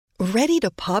Ready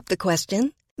to pop the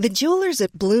question? The jewelers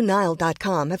at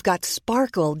BlueNile.com have got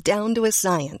sparkle down to a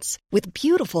science with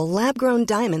beautiful lab-grown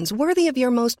diamonds worthy of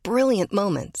your most brilliant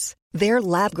moments. Their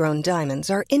lab-grown diamonds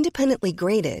are independently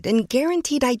graded and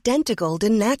guaranteed identical to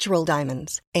natural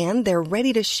diamonds, and they're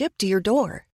ready to ship to your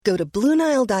door. Go to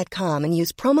BlueNile.com and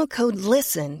use promo code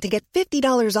LISTEN to get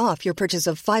 $50 off your purchase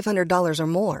of $500 or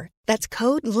more. That's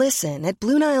code LISTEN at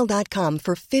BlueNile.com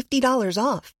for $50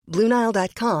 off.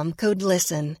 BlueNile.com, code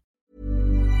LISTEN.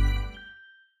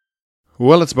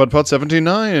 Well, it's BudPod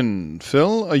 79.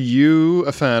 Phil, are you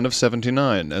a fan of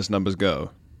 79 as numbers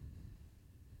go?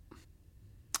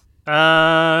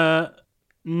 Not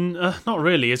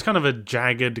really. It's kind of a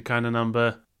jagged kind of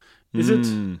number. Is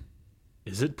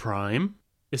it prime?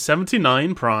 Is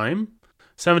 79 prime?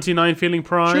 79 feeling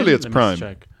prime? Surely it's Let me prime.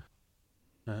 check.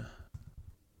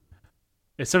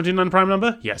 Is 79 prime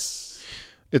number? Yes.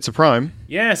 It's a prime.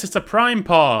 Yes, it's a prime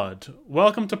pod.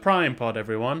 Welcome to Prime Pod,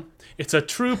 everyone. It's a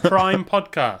true prime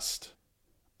podcast.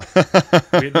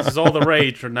 This is all the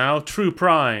rage right now. True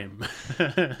prime.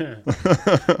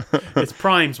 It's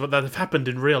primes, but that have happened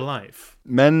in real life.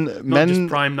 Not just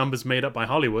prime numbers made up by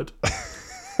Hollywood.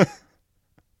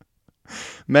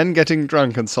 Men getting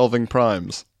drunk and solving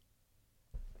primes.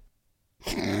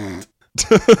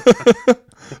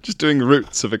 Just doing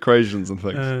roots of equations and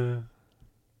things.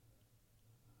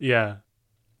 Yeah.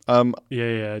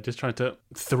 Yeah. Just trying to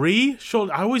 3.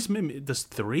 Sure. I always does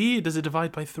 3. Does it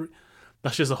divide by 3?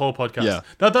 That's just a whole podcast. Yeah.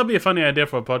 That'd be a funny idea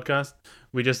for a podcast.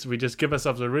 We just give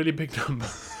ourselves a really big number,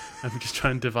 and we just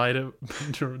try and divide it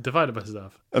by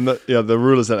stuff. And the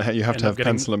rule is that you have to have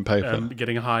pencil and paper.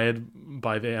 Getting hired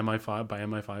by the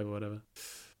MI5 or whatever.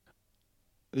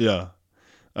 Yeah.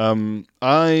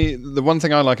 The one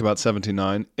thing I like about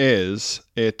 79 is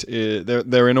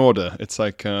they're in order. It's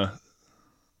like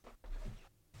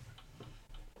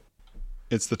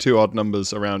it's the two odd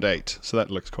numbers around 8, so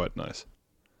that looks quite nice.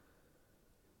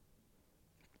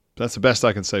 That's the best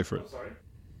I can say for it. Oh, sorry.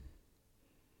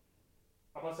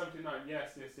 How about 79?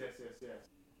 Yes.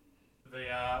 They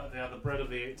are the bread of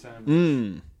the 8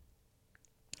 times.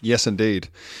 Yes, indeed.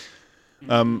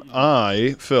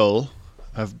 Phil,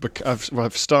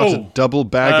 I've started double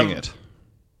bagging it.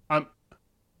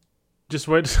 Just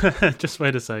wait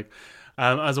a sec.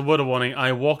 As a word of warning,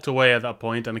 I walked away at that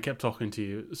point and I kept talking to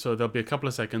you, so there'll be a couple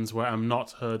of seconds where I'm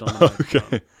not heard on the microphone.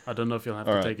 Okay. I don't know if you'll have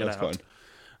All to right, take it that's out.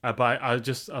 fine. But I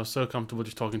was so comfortable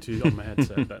just talking to you on my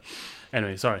headset. That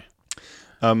anyway, sorry.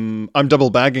 I'm double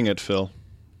bagging it, Phil.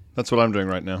 That's what I'm doing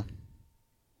right now.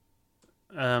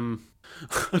 I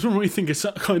don't really think it's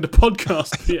that kind of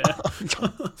podcast. Yeah.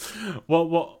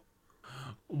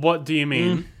 What do you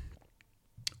mean?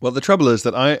 Well, the trouble is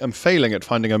that I am failing at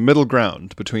finding a middle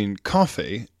ground between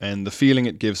coffee and the feeling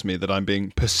it gives me that I'm being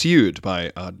pursued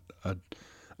by a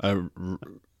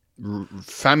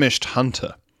famished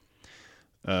hunter.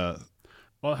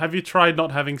 Well, have you tried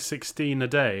not having 16 a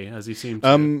day, as you seem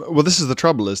to? Well, this is the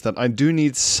trouble, is that I do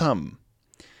need some.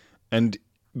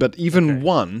 But even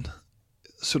one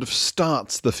sort of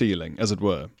starts the feeling, as it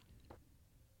were.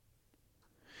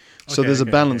 So there's a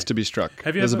balance to be struck.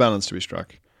 There's a balance to be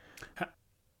struck.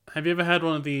 Have you ever had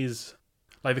one of these,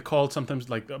 like they're called sometimes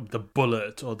like the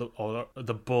Bullet or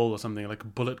the Bull or something, like a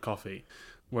Bullet coffee,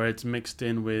 where it's mixed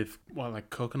in with like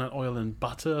coconut oil and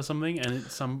butter or something, and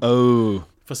it's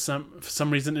for some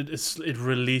reason it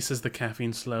releases the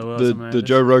caffeine slower. The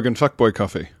Joe Rogan fuckboy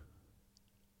coffee.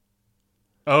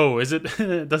 Oh, is it?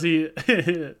 Does he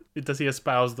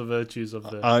espouse the virtues of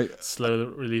the slow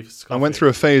relief coffee? I went through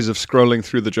a phase of scrolling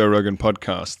through the Joe Rogan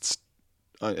podcasts,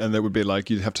 and there would be like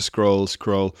you'd have to scroll.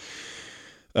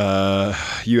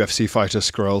 UFC fighter,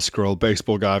 scroll.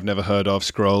 Baseball guy I've never heard of,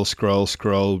 scroll.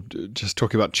 Just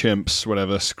talking about chimps,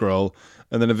 whatever, scroll.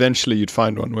 And then eventually you'd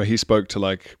find one where he spoke to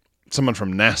like someone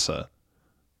from NASA.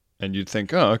 And you'd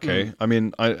think, oh, okay. I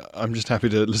mean, I'm just happy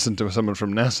to listen to someone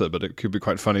from NASA, but it could be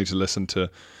quite funny to listen to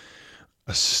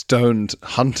a stoned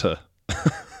hunter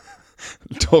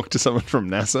talk to someone from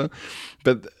NASA.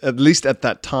 But at least at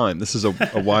that time, this is a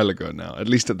while ago now, at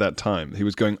least at that time, he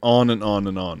was going on and on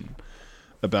and on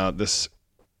about this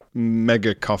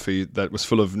mega coffee that was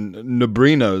full of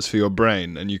Nubrinos for your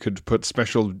brain, and you could put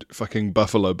special fucking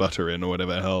buffalo butter in or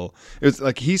whatever hell. It was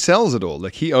like he sells it all.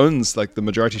 Like he owns like the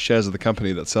majority shares of the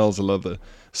company that sells a lot of the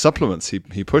supplements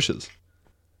he pushes.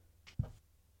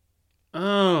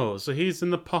 Oh, so he's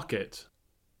in the pocket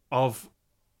of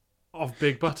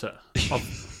Big Butter.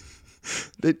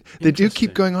 They do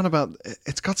keep going on about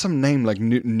it's got some name like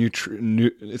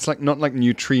it's like not like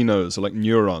neutrinos or like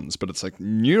neurons, but it's like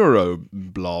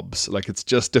neuroblobs. Like it's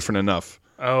just different enough.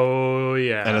 Oh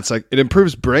yeah, and it's like it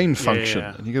improves brain function.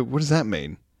 Yeah. And you go, what does that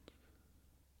mean?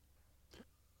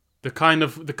 The kind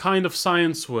of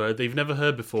science word they've never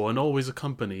heard before and always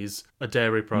accompanies a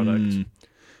dairy product.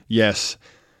 Yes.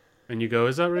 And you go,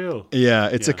 is that real? Yeah,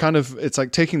 it's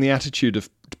like taking the attitude of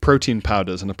protein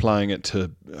powders and applying it to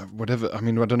whatever. I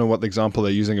mean, I don't know what the example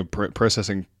they're using of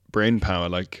processing brain power.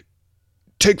 Like,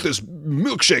 take this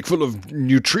milkshake full of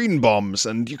neutrine bombs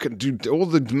and you can do all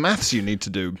the maths you need to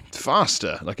do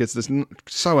faster. Like, it's this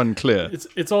so unclear.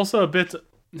 It's also a bit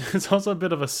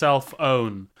of a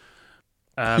self-own.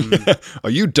 Are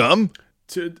you dumb?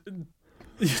 To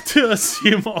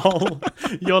assume all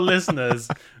your listeners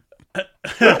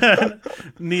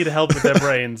need help with their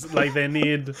brains. Like,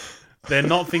 they're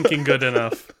not thinking good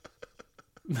enough.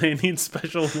 They need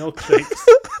special milkshakes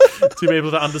to be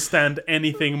able to understand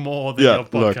anything more than your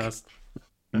podcast. Look,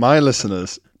 my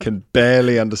listeners can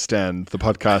barely understand the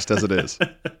podcast as it is.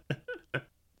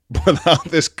 Without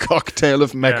this cocktail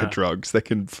of mega drugs, they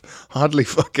can hardly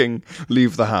fucking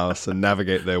leave the house and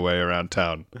navigate their way around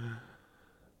town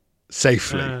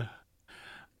safely.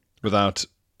 Without...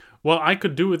 Well, I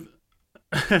could do with...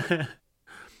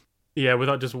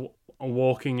 without just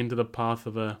walking into the path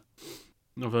of a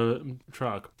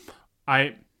truck.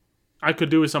 I could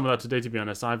do with some of that today, to be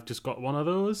honest. I've just got one of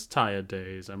those tired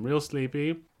days. I'm real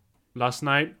sleepy. Last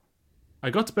night, I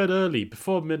got to bed early,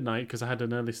 before midnight, because I had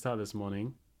an early start this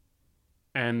morning.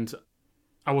 And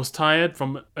I was tired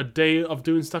from a day of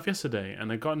doing stuff yesterday.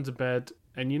 And I got into bed,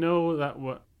 and you know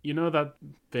that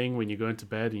thing when you go into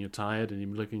bed and you're tired and you're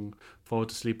looking forward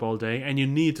to sleep all day, and you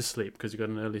need to sleep because you got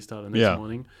an early start the next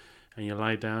morning, and you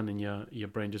lie down and your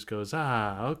brain just goes,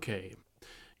 okay,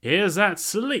 here's that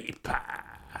sleep.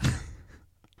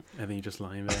 And then you're just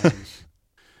lying there.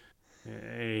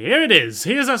 Here it is.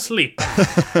 Here's that sleep.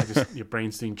 Your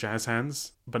brain's doing jazz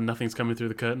hands, but nothing's coming through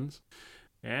the curtains.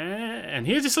 And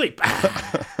here's your sleep.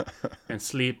 And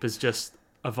sleep is just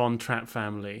a Von Trapp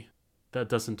family that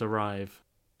doesn't arrive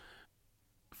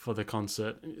for the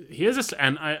concert.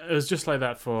 It was just like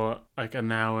that for like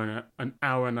an hour and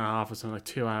a half or something, like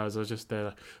 2 hours. I was just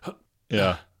there.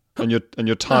 Yeah, and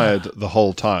you're tired the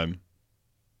whole time.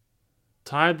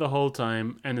 Tired the whole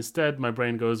time, and instead my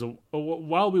brain goes,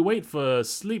 while we wait for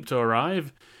sleep to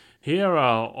arrive, here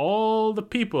are all the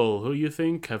people who you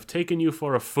think have taken you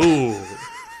for a fool.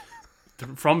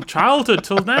 From childhood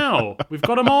till now. We've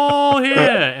got them all here.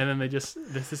 And then there's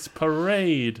this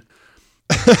parade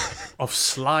of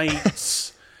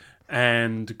slights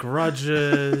and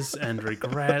grudges and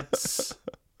regrets.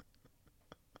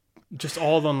 Just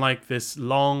all on like this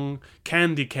long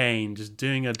candy cane, just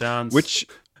doing a dance. Which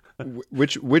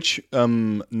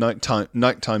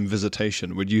nighttime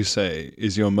visitation would you say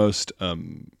is your most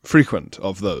frequent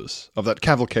of that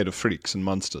cavalcade of freaks and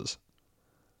monsters?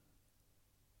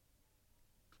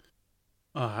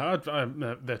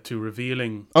 They're too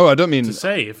revealing. Oh, I don't mean to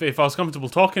say. If I was comfortable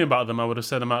talking about them, I would have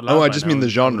said them out loud. Oh, I just mean the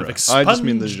genre. I just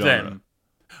mean the genre. Them.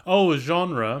 Oh,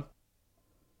 genre.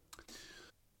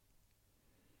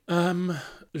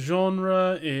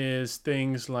 Genre is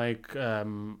things like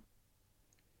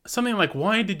something like,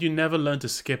 why did you never learn to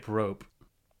skip rope?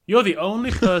 You're the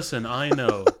only person I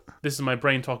know. This is my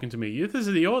brain talking to me. You're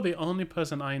the only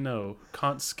person I know who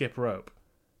can't skip rope.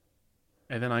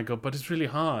 And then I go, but it's really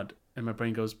hard. And my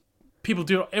brain goes, people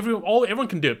do it. Everyone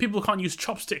can do it. People who can't use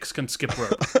chopsticks can skip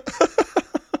rope.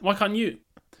 Why can't you?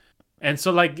 And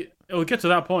so, like, it'll get to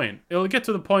that point. It'll get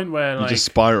to the point where, like, you just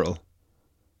spiral.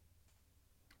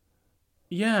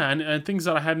 Yeah, and things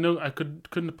that I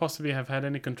couldn't possibly have had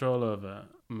any control over.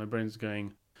 My brain's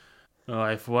going, oh,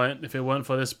 if it weren't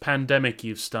for this pandemic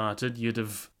you've started, you'd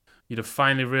have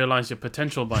finally realized your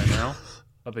potential by now.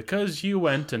 But because you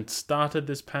went and started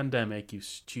this pandemic, you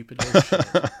stupid little shit.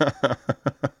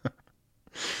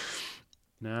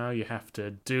 Now you have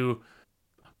to do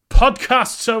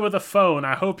podcasts over the phone.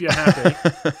 I hope you're happy.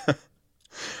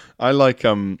 I like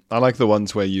the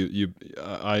ones where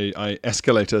I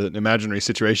escalate an imaginary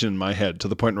situation in my head to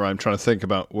the point where I'm trying to think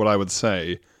about what I would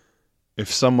say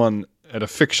if someone at a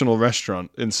fictional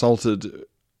restaurant insulted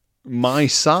my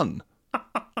son.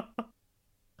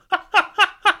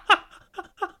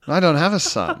 I don't have a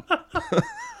son.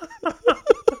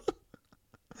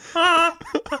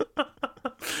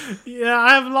 Yeah,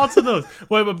 I have lots of those.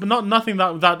 Wait, but nothing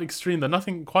that extreme though.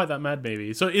 Nothing quite that mad,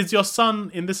 maybe. So, is your son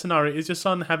in this scenario? Is your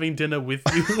son having dinner with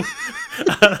you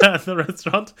at the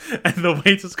restaurant, and the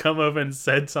waiters come over and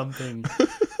said something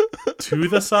to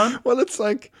the son? Well, it's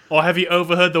like, or have you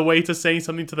overheard the waiter saying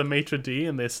something to the maitre d'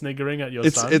 and they're sniggering at your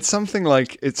son? It's something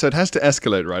like so. It has to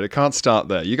escalate, right? It can't start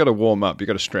there. You got to warm up. You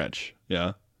got to stretch.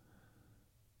 Yeah.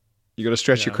 You got to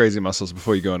stretch your crazy muscles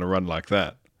before you go on a run like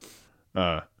that.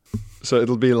 So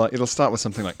it'll start with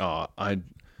something like,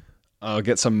 I'll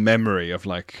get some memory of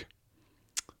like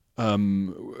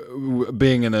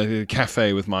being in a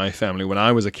cafe with my family when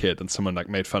I was a kid, and someone like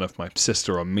made fun of my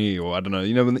sister or me, or I don't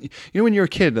know. When you're a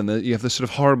kid and you have this sort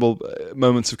of horrible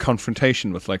moments of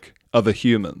confrontation with like other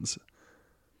humans.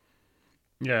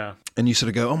 Yeah. And you sort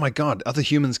of go, oh my God, other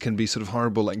humans can be sort of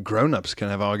horrible, like grown-ups can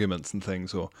have arguments and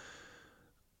things, or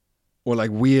like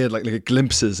weird, like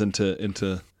glimpses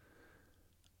into,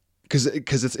 because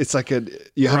it's like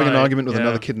you're having an argument with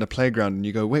another kid in a playground, and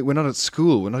you go, wait, we're not at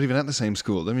school, we're not even at the same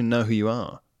school, they don't even know who you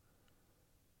are.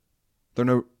 There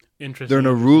are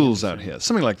no rules out here,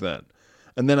 something like that.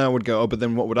 And then I would go, oh, but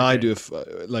then what would I do if,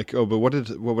 what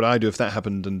would I do if that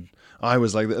happened and I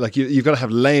was like you've got to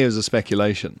have layers of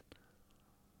speculation.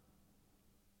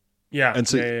 Yeah, and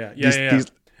so these,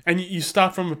 and you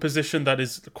start from a position that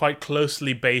is quite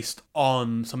closely based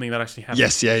on something that actually happened.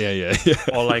 Yes, yeah.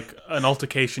 Or like an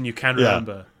altercation you can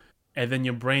remember. And then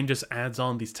your brain just adds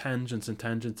on these tangents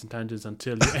until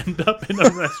you end up in a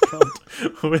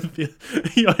restaurant with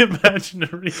your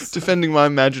imaginary son. Defending my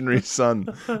imaginary son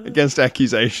against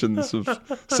accusations of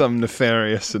some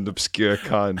nefarious and obscure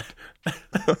kind.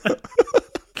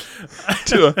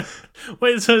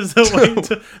 Wait, so has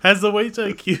the waiter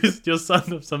accused your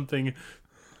son of something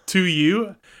to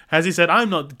you? Has he said, I'm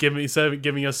not getting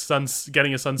your son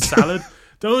salad?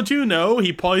 Don't you know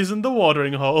he poisoned the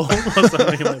watering hole? Or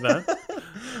something like that?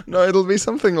 No, it'll be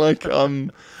something like,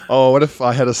 what if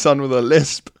I had a son with a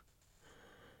lisp?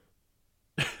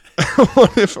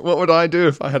 What would I do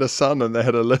if I had a son and they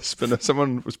had a lisp, and if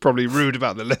someone was probably rude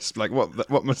about the lisp? Like,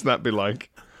 what must that be like?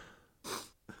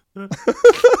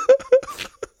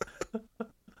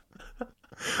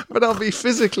 But I'll be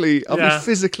physically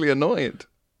annoyed.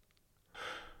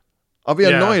 I'll be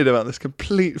annoyed about this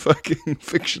complete fucking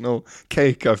fictional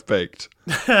cake I've baked.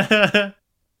 And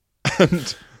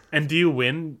do you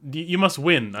win? You must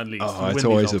win, at least. Oh, it's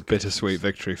always a bittersweet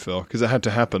victory, Phil, because it had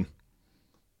to happen.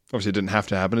 Obviously, it didn't have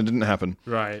to happen. It didn't happen.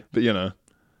 Right. But,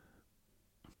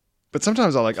 But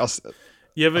sometimes I'll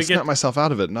snap myself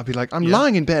out of it, and I'll be like, I'm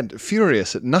lying in bed,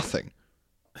 furious at nothing.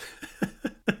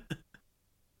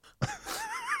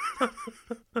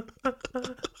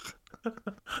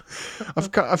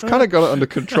 I've kind of got it under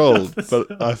control,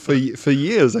 but for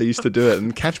years I used to do it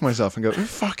and catch myself and go, "What the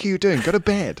fuck are you doing? Go to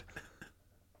bed."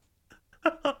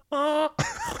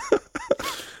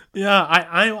 Yeah,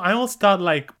 I will start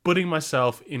like putting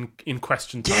myself in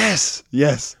question time.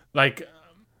 Yes. Like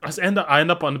I end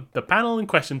up on the panel in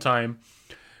question time,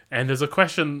 and there's a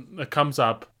question that comes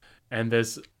up, and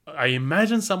I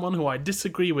imagine someone who I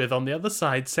disagree with on the other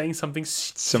side saying something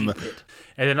stupid.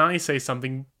 And then I say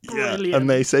something brilliant. Yeah, and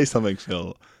they say something,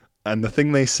 Phil. And the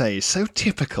thing they say is so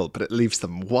typical, but it leaves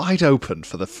them wide open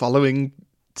for the following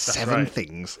 7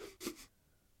 things.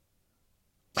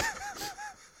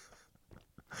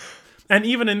 And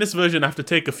even in this version, I have to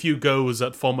take a few goes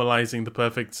at formalizing the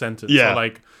perfect sentence. Yeah. So,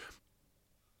 like,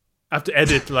 I have to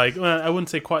edit, like, well, I wouldn't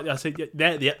say quite. I say,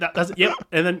 that's it, yep,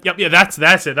 and then, yep,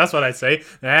 that's it. That's what I say.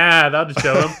 Yeah, that'll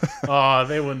show them. Oh,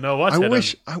 they wouldn't know what. I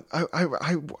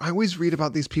always read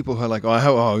about these people who are like,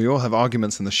 you all have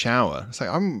arguments in the shower. It's like,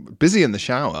 I'm busy in the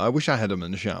shower. I wish I had them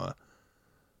in the shower.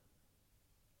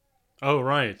 Oh,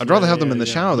 right. I'd rather have them in the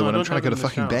shower than when I'm trying to go to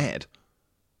fucking bed.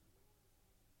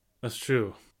 That's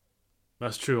true.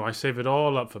 I save it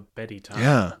all up for beddy time.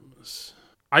 Yeah.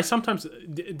 I sometimes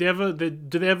do they ever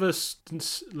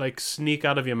like sneak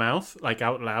out of your mouth, like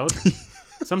out loud?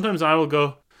 Sometimes I will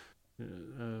go,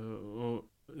 well,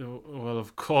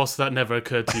 of course that never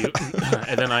occurred to you,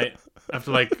 and then I have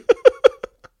to I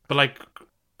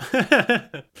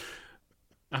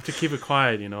have to keep it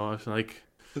quiet, I was like,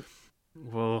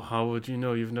 well, how would you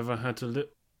know? You've never had to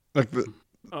like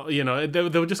they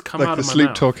would just come like out the of my sleep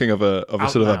mouth. talking of a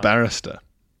sort of a barrister.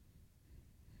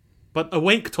 But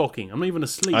awake talking. I'm not even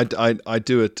asleep. I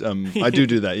do it. I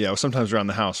do that. Yeah. Or sometimes around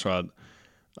the house. Right.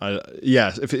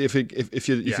 If you're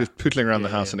pootling around the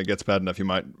house and it gets bad enough, you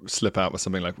might slip out with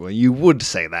something like, "Well, you would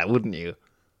say that, wouldn't you?"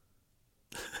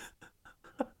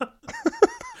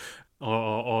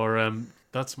 or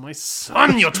that's my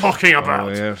son you're talking about.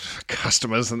 Oh, yeah.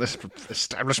 Customers in this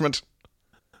establishment.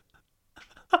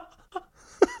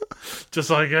 Just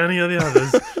like any of the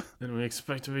others, and we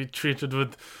expect to be treated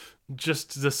with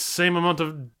just the same amount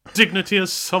of dignity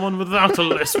as someone without a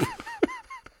lisp.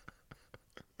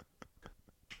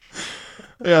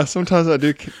 Yeah, sometimes I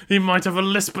do. He might have a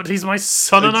lisp, but he's my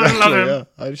son and I love him. Yeah.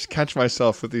 I just catch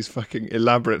myself with these fucking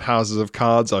elaborate houses of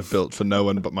cards I've built for no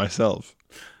one but myself.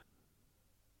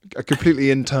 A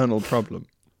completely internal problem.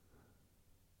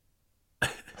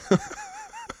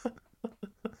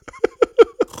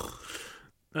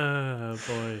 Oh,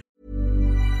 boy.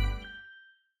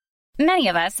 Many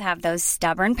of us have those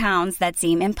stubborn pounds that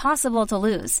seem impossible to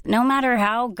lose, no matter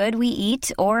how good we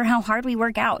eat or how hard we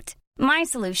work out. My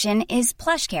solution is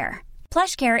PlushCare.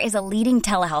 PlushCare is a leading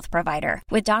telehealth provider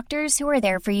with doctors who are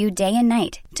there for you day and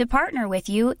night to partner with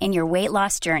you in your weight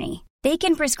loss journey. They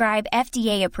can prescribe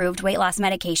FDA-approved weight loss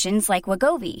medications like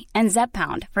Wegovy and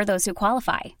Zepbound for those who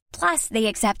qualify. Plus, they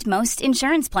accept most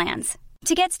insurance plans.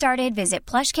 To get started, visit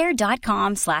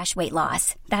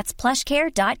plushcare.com/weightloss. That's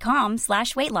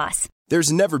plushcare.com/weightloss.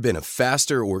 There's never been a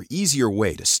faster or easier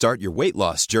way to start your weight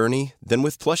loss journey than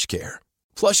with PlushCare.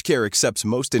 PlushCare accepts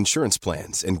most insurance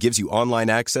plans and gives you online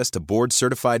access to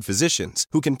board-certified physicians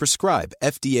who can prescribe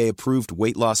FDA-approved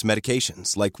weight loss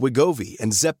medications like Wegovy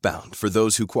and Zepbound for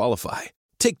those who qualify.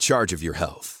 Take charge of your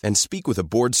health and speak with a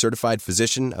board-certified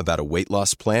physician about a weight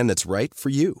loss plan that's right for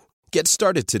you. Get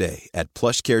started today at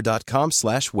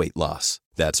plushcare.com/weightloss.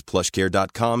 That's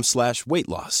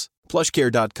plushcare.com/weightloss.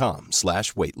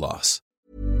 plushcare.com/weightloss.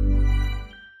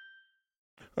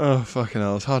 Oh, fucking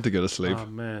hell. It's hard to go to sleep. Oh,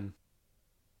 man.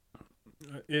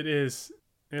 It is.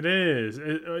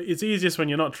 It's easiest when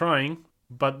you're not trying,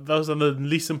 but those are the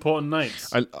least important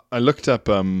nights. I looked up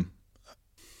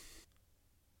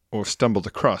or stumbled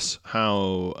across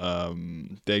how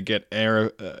they get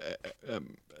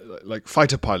like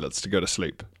fighter pilots to go to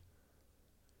sleep,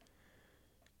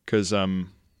 because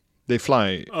they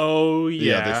fly. Oh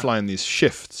yeah, they fly in these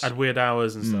shifts at weird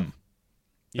hours and stuff.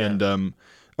 Yeah. And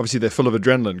obviously they're full of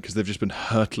adrenaline because they've just been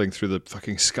hurtling through the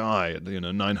fucking sky at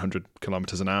 900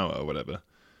 kilometers an hour or whatever.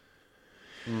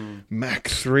 Mach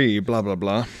 3, blah blah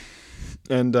blah.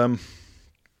 And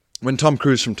when Tom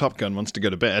Cruise from Top Gun wants to go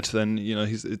to bed, then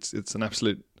it's an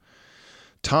absolute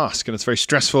task, and it's very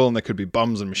stressful, and there could be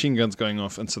bombs and machine guns going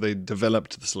off, and so they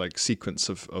developed this like sequence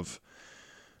of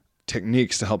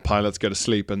techniques to help pilots go to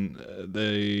sleep, and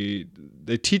they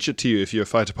teach it to you if you're a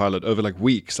fighter pilot over like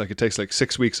weeks. Like it takes like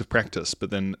 6 weeks of practice,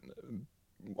 but then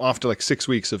after like 6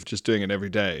 weeks of just doing it every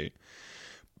day,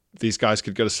 these guys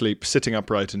could go to sleep sitting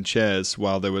upright in chairs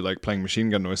while they were like playing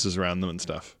machine gun noises around them and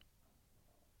stuff.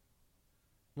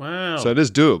 Wow. So it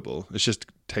is doable. It just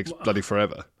takes bloody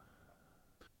forever.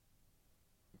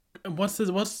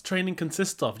 What's training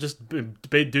consist of? Just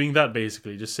doing that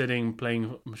basically, just sitting,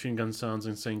 playing machine gun sounds,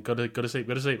 and saying, "Go to sleep,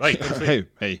 go to sleep." Right, go to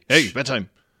sleep. hey, bedtime.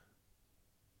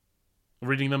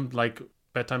 Reading them like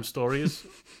bedtime stories.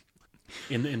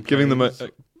 in giving them a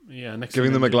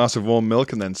giving them a glass of warm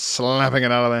milk and then slapping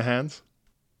it out of their hands.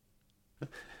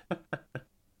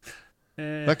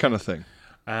 That kind of thing.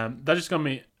 That just got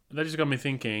me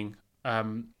thinking.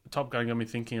 Top Gun got me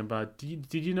thinking about.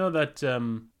 Did you know that?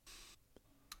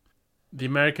 The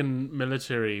American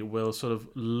military will sort of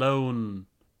loan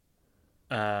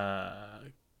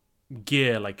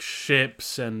gear like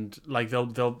ships, and like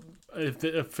they'll if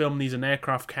a film needs an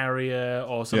aircraft carrier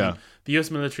or something, the US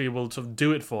military will sort of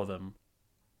do it for them.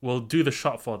 We'll do the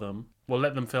shot for them. We'll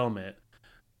let them film it.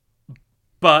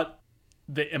 But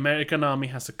the American army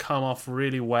has to come off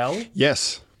really well.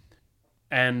 Yes.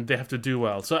 And they have to do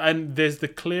well. So, and there's the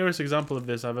clearest example of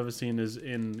this I've ever seen is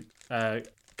in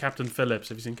Captain Phillips.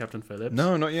 Have you seen Captain Phillips?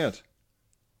 No, not yet.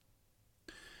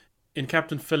 In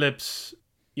Captain Phillips,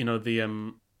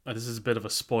 this is a bit of a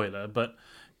spoiler, but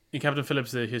in Captain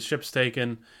Phillips, his ship's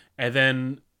taken, and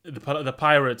then the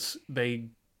pirates they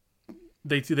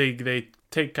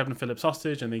take Captain Phillips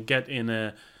hostage, and they get in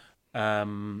a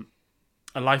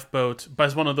lifeboat, but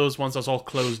it's one of those ones that's all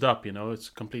closed up. It's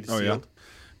completely sealed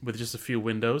with just a few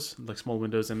windows, like small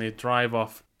windows, and they drive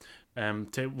off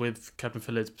with Captain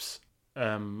Phillips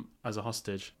as a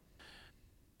hostage,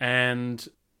 and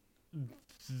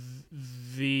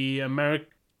these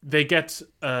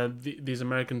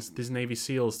Navy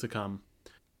SEALs to come,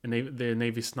 and they're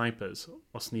Navy snipers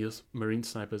or Marine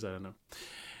snipers, I don't know,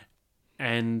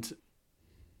 and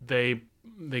they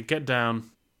get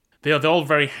down. They're all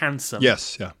very handsome.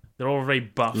 Yes, yeah. They're all very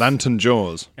buff. Lantern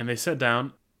jaws. And they sit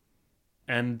down,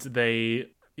 and he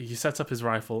sets up his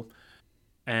rifle,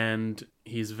 and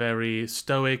he's very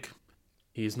stoic.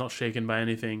 He's not shaken by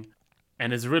anything,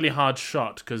 and it's a really hard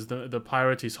shot because the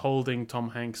pirate is holding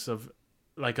Tom Hanks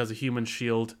as a human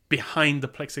shield behind the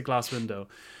plexiglass window,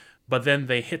 but then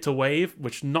they hit a wave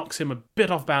which knocks him a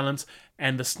bit off balance,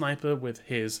 and the sniper with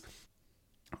his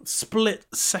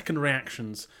split-second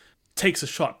reactions takes a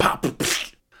shot, pop,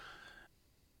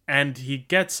 and he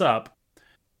gets up.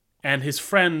 And his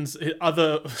friends,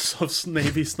 other sort of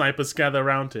Navy snipers, gather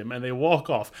around him, and they walk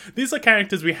off. These are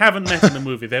characters we haven't met in the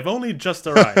movie. They've only just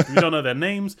arrived. We don't know their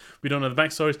names. We don't know the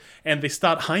backstories. And they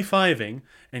start high-fiving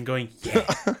and going, yeah,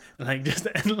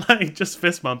 just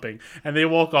fist bumping. And they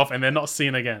walk off, and they're not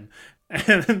seen again.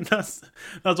 And that's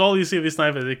all you see of these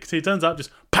snipers. He turns up,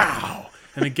 just pow,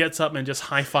 and he gets up and just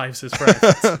high fives his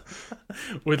friends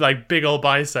with like big old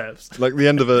biceps. Like the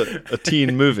end of a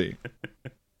teen movie.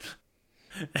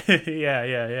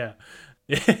 Yeah.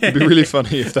 It'd be really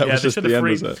funny if that was they just should the have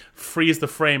end of it. freeze the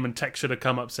frame, and text should have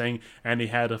come up saying, and he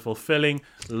had a fulfilling,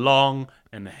 long,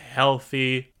 and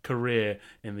healthy career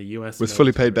in the U.S. With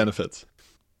fully paid benefits.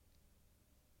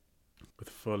 With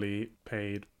fully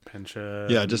paid pension.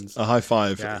 Yeah, just a high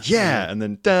five. Yeah. And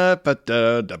then da ba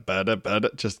da da ba da ba da,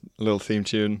 just a little theme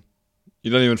tune.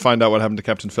 You don't even find out what happened to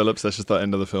Captain Phillips. That's just the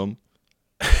end of the film.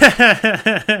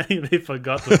 They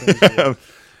forgot to finish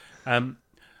it.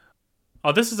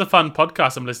 This is a fun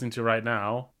podcast I'm listening to right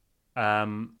now. I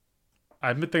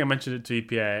think I mentioned it to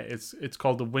EPA. It's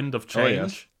called The Wind of Change. Oh,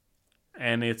 yes.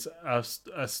 And it's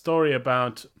a story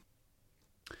about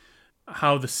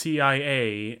how the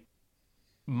CIA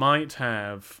might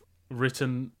have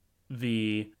written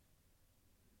the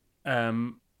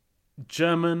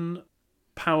German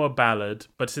power ballad,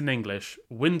 but it's in English,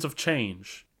 Winds of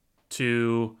Change,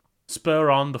 to spur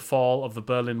on the fall of the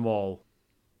Berlin Wall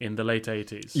in the late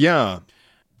 80s. Yeah.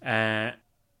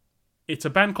 It's a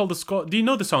band called the Scorpions. Do you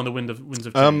know the song, The Winds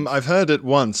of Change? I've heard it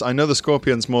once. I know the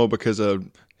Scorpions more because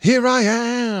of Here I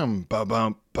Am,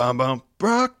 ba-bum, ba-bum,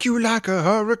 rock you like a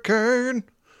hurricane.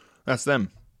 That's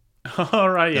them. All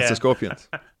right, That's yeah. the Scorpions.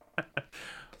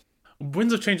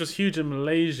 Winds of Change was huge in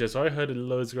Malaysia, so I heard it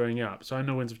loads growing up. So I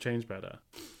know Winds of Change better.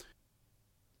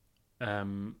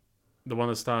 The one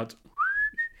that starts.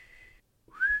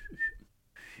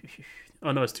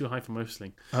 Oh no, it's too high for my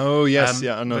whistling. Oh yes,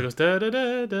 I know. It goes da da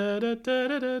da da da da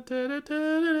da da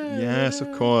da. Yes,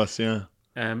 of course, yeah.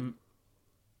 And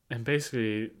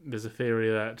basically, there's a theory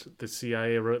that the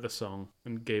CIA wrote the song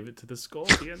and gave it to the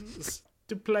Scorpions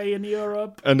to play in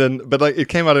Europe. And then, but like, it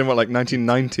came out in what, like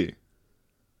 1990?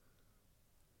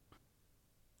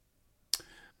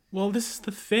 Well, this is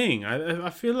the thing. I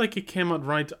feel like it came out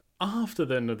right after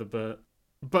the end of the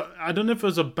but I don't know if it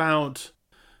was about.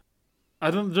 I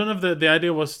don't know if the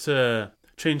idea was to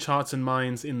change hearts and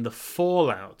minds in the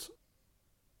fallout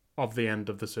of the end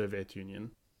of the Soviet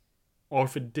Union, or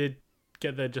if it did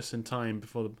get there just in time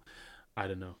before the. I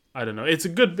don't know. It's a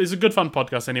good fun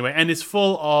podcast anyway, and it's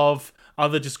full of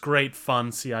other just great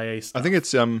fun CIA stuff. I think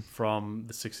it's from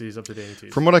the 60s up to the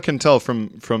 80s. From what I can tell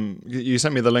from you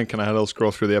sent me the link and I had a little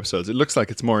scroll through the episodes. It looks like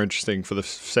it's more interesting for the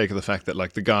sake of the fact that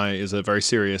like the guy is a very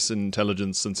serious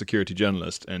intelligence and security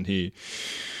journalist, and he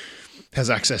has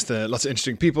access to lots of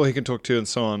interesting people he can talk to and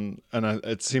so on. And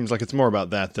it seems like it's more about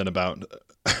that than about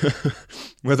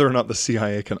whether or not the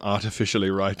CIA can artificially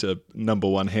write a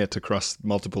 #1 hit across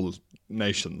multiple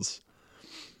nations.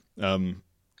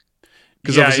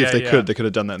 Because obviously if they could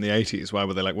have done that in the 80s. Why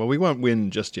were they like, well, we won't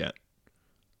win just yet.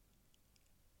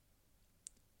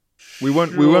 We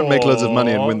won't make loads of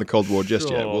money and win the Cold War just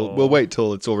yet. We'll wait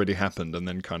till it's already happened and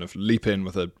then kind of leap in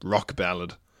with a rock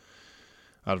ballad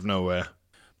out of nowhere.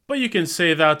 But you can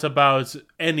say that about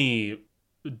any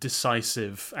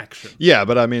decisive action. Yeah,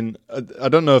 but I mean, I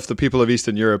don't know if the people of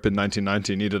Eastern Europe in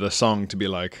 1990 needed a song to be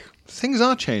like, things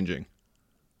are changing.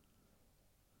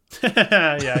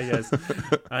 Yes.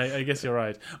 I guess you're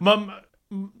right.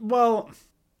 Well,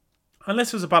 unless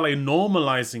it was about like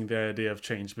normalizing the idea of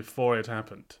change before it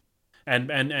happened,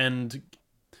 and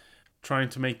trying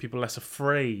to make people less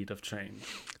afraid of change.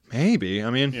 Maybe. I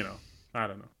mean, I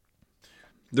don't know.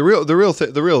 The real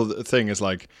thing is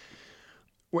like,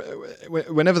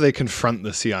 whenever they confront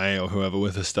the CIA or whoever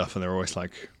with this stuff, and they're always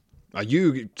like, are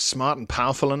you smart and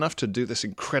powerful enough to do this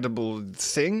incredible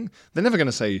thing? They're never going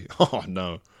to say, oh,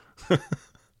 no.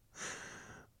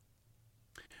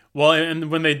 Well,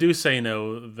 and when they do say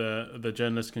no, the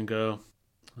journalist can go,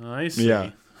 I see.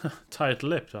 Yeah.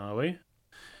 Tight-lipped, are we?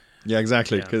 Yeah,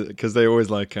 exactly. Because they always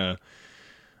like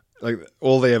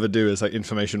all they ever do is like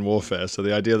information warfare. So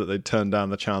the idea that they turn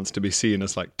down the chance to be seen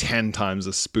as like 10 times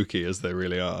as spooky as they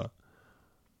really are.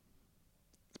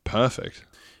 Perfect.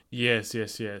 Yes.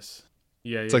 Yeah,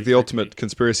 it's like the ultimate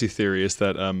conspiracy theory is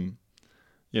that,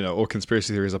 or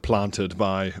conspiracy theories are planted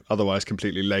by otherwise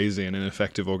completely lazy and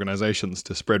ineffective organizations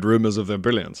to spread rumors of their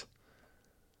brilliance.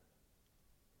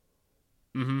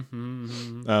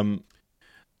 Mm-hmm.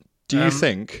 Do you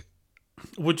think...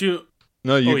 Would you...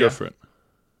 No, you go for it.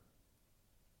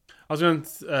 I was going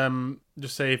to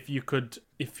just say if you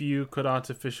could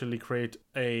artificially create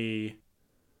a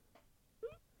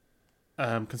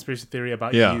conspiracy theory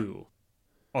about you,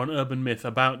 or an urban myth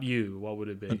about you, what would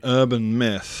it be? An urban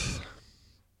myth.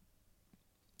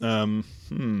 Or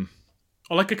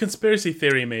like a conspiracy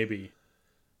theory, maybe.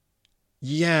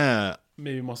 Yeah.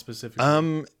 maybe more specifically?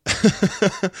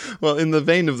 Well, in the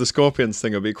vein of the Scorpions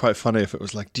thing, it'd be quite funny if it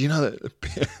was like, do you know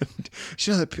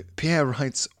that Pierre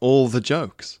writes all the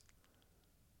jokes?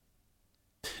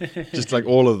 Just like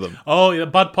all of them. Oh, yeah,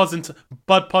 Bud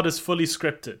Pod is fully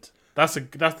scripted. That's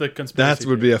the conspiracy. That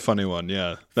would be a funny one.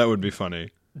 Yeah, that would be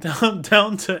funny.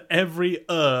 Down to every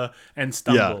and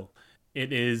stumble. Yeah.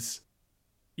 It is,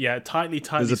 tightly.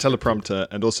 There's a teleprompter,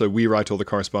 and also we write all the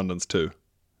correspondence too.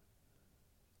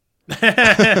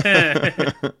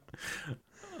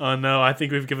 Oh no, I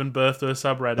think we've given birth to a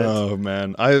subreddit. Oh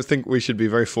man, I think we should be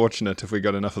very fortunate if we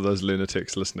got enough of those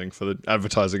lunatics listening for the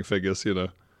advertising figures, you know.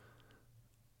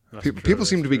 People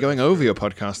seem to be going over your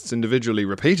podcasts individually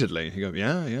repeatedly. You go,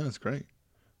 yeah, it's great.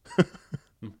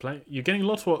 You're getting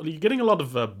a lot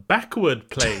of backward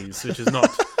plays, which is not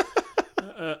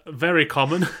very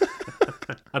common.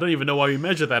 I don't even know why we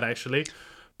measure that actually,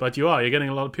 but you're getting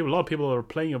a lot of people. A lot of people are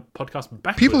playing your podcast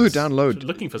backwards. People who download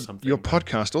looking for something. Your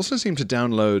podcast also seem to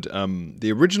download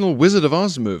the original Wizard of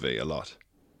Oz movie a lot.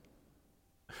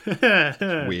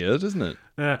 Weird, isn't it?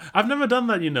 I've never done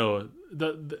that,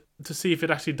 to see if it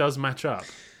actually does match up.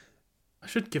 I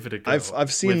should give it a go.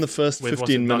 I've seen the first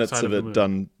 15 minutes of it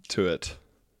done to it.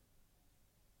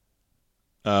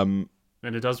 And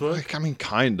it does work? I mean,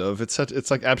 kind of. It's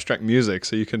like abstract music,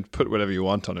 so you can put whatever you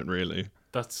want on it, really.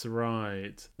 That's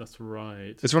right.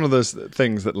 It's one of those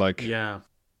things that, like... Yeah.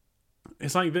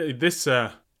 It's like this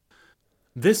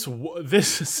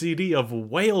CD of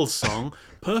Whale Song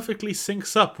perfectly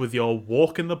syncs up with your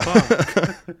walk in the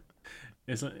park.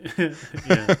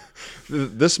 Yeah.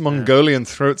 This Mongolian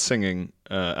throat singing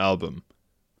album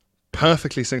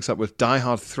perfectly syncs up with Die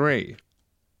Hard 3.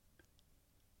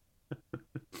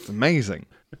 It's amazing.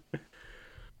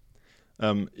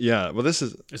 Well, this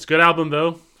is... It's a good album,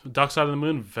 though. Dark Side of the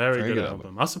Moon, very good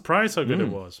album. I was surprised how good it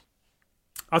was.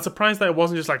 I was surprised that it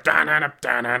wasn't just like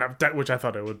which I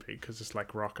thought it would be, because it's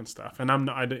like rock and stuff. And I'm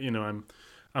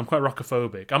quite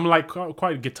rockophobic. I'm like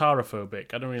quite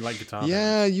guitarophobic. I don't really like guitar.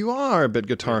 Yeah, you are a bit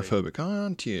guitarophobic,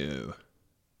 aren't you?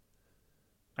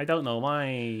 I don't know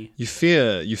why. You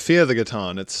fear the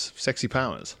guitar and its sexy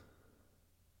powers.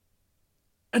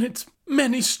 And its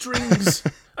many strings.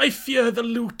 I fear the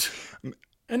lute.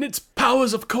 And its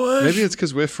powers of coercion. Maybe it's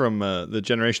because we're from the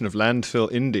generation of landfill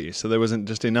indie, so there wasn't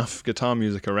just enough guitar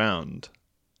music around.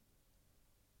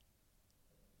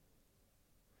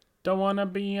 Don't want to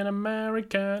be an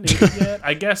American idiot.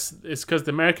 I guess it's because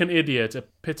the American Idiot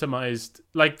epitomized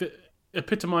the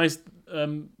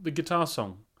guitar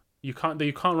song. You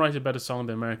can't write a better song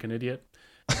than American Idiot.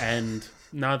 And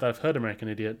now that I've heard American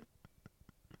Idiot,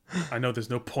 I know there's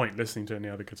no point listening to any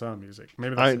other guitar music.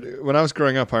 Maybe when I was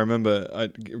growing up, I remember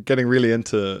getting really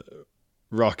into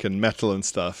rock and metal and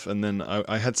stuff, and then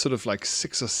I had sort of like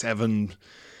 6 or 7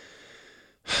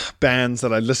 bands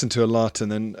that I listened to a lot,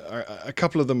 and then a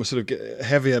couple of them were sort of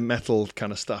heavier metal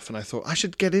kind of stuff, and I thought I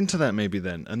should get into that maybe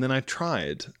then, and then I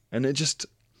tried, and it just...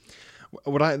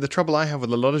 the trouble I have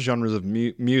with a lot of genres of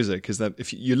music is that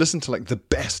if you listen to like the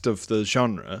best of the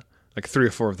genre, like 3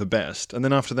 or 4 of the best, and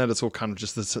then after that it's all kind of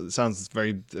just it sounds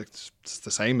it's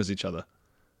the same as each other.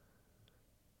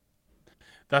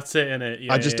 That's it,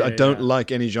 innit? I don't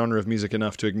like any genre of music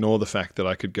enough to ignore the fact that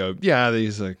I could go, yeah,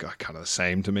 these are kind of the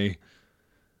same to me.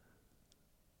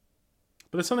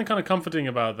 But there's something kind of comforting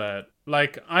about that.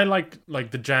 Like, I like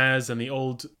the jazz and the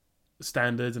old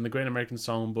standards and the Great American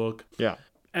Songbook. Yeah.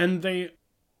 And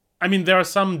there are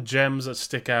some gems that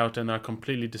stick out and are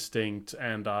completely distinct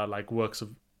and are like works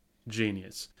of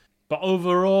genius. But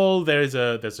overall, there's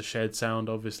a shared sound,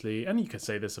 obviously, and you can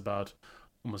say this about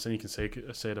almost any. You can say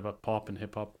it about pop and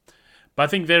hip hop. But I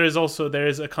think there is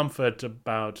a comfort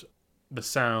about the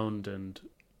sound and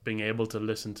being able to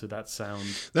listen to that sound.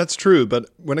 That's true,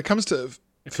 but when it comes to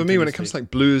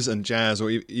like blues and jazz or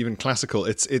even classical,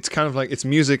 it's kind of like it's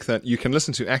music that you can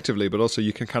listen to actively, but also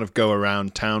you can kind of go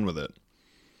around town with it.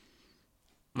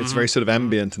 It's very sort of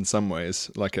ambient in some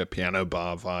ways, like a piano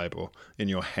bar vibe or in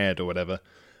your head or whatever.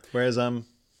 Whereas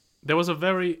there was a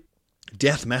very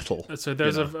death metal. So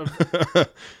there's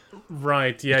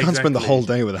right, yeah. You can't spend the whole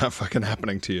day with that fucking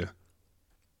happening to you.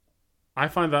 I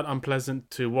find that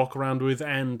unpleasant to walk around with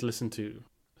and listen to,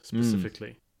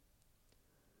 specifically.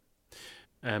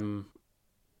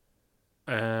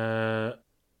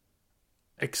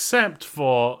 Except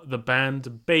for the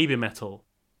band Baby Metal,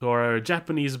 who are a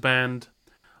Japanese band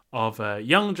of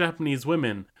young Japanese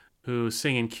women who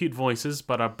sing in cute voices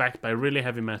but are backed by really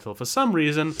heavy metal. For some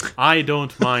reason, I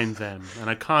don't mind them, and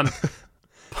I can't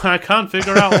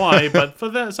figure out why. But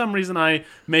for some reason, I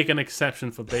make an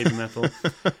exception for Baby Metal.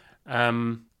 I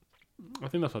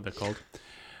think that's what they're called.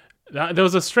 There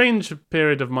was a strange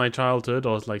period of my childhood,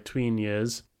 or like tween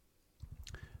years.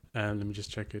 Let me just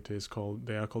check.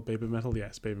 They are called Baby Metal.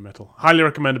 Yes, Baby Metal. Highly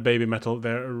recommended Baby Metal.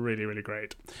 They're really, really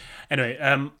great. Anyway,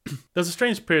 there's a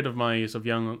strange period of my sort of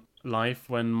young life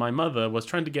when my mother was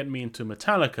trying to get me into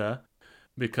Metallica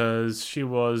because she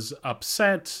was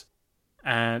upset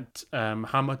at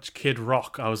how much Kid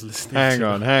Rock I was listening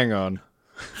to. Hang on.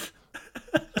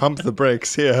 Pump the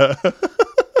brakes here.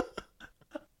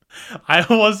 I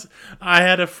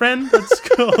had a friend at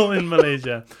school in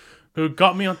Malaysia who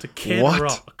got me onto Kid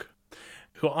Rock,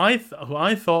 who I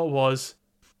thought was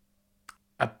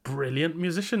a brilliant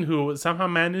musician who somehow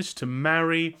managed to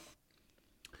marry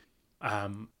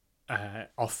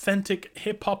authentic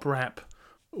hip hop rap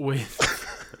with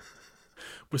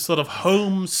sort of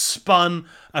homespun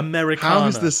Americana. How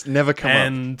has this never come up?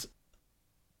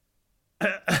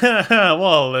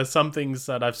 Well, there's some things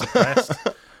that I've suppressed.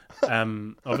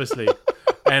 Obviously,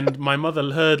 and my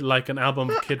mother heard like an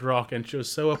album of Kid Rock, and she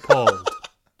was so appalled.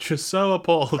 She was so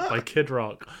appalled by Kid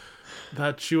Rock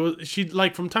that she'd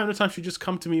like from time to time she'd just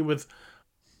come to me with.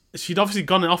 She'd obviously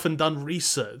gone off and done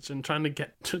research and trying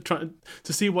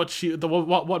to see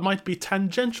what might be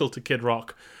tangential to Kid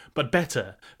Rock, but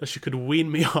better that she could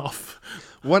wean me off.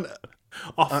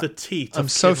 Off the teat. I'm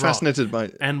so fascinated by.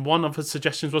 And one of her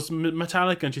suggestions was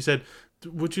Metallica, and she said,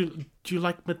 do you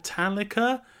like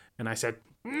Metallica? And I said,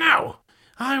 no,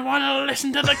 I want to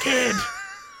listen to the Kid.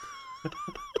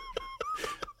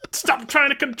 Stop trying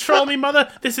to control me,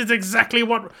 Mother. This is exactly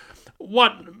what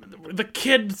the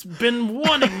Kid's been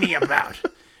warning me about.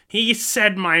 He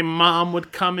said my mom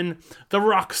would come in. The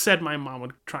Rock said my mom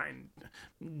would try and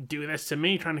do this to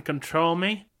me, trying to control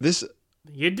me.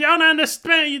 You don't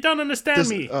understand. You don't understand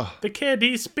me. The Kid,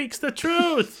 he speaks the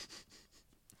truth.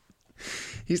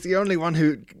 He's the only one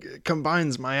who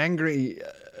combines my angry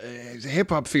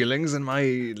hip-hop feelings and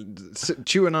my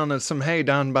chewing on some hay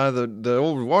down by the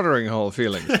old watering hole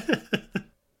feelings.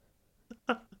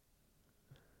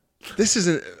 This is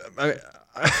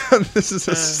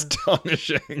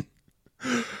astonishing.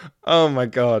 Oh my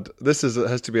God. This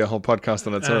has to be a whole podcast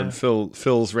on its own.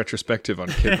 Phil's retrospective on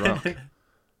Kid Rock.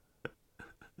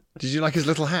 Did you like his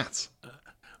little hats?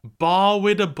 Bar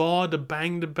with a bar, the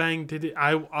bang, the bang. Did it?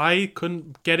 I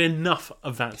couldn't get enough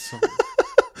of that song.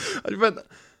 But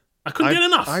I couldn't get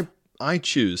enough. I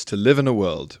choose to live in a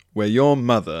world where your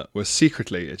mother was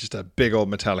secretly just a big old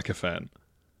Metallica fan.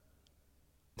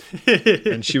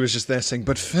 And she was just there saying,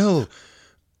 but Phil,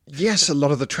 yes, a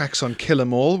lot of the tracks on Kill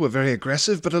 'Em All were very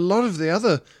aggressive, but a lot of the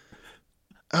other...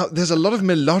 there's a lot of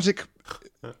melodic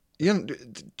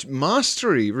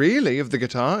mastery, really, of the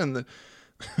guitar and the...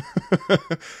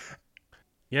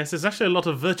 Yes, there's actually a lot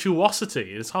of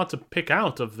virtuosity. It's hard to pick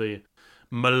out of the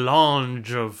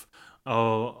melange of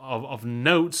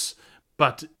notes,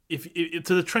 but if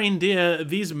to the trained ear,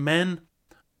 these men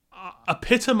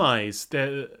epitomize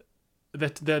the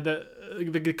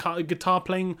guitar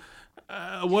playing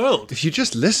world. If you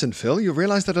just listen, Phil, you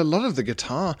realize that a lot of the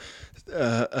guitar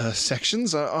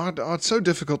sections are so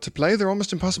difficult to play. They're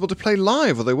almost impossible to play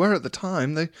live, or they were at the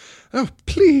time.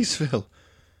 Please, Phil.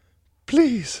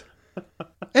 Please.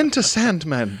 Enter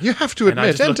Sandman. You have to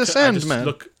admit, Enter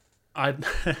Sandman.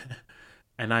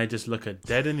 And I just look her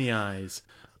dead in the eyes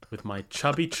with my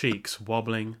chubby cheeks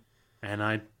wobbling, and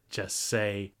I just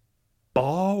say,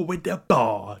 bar with the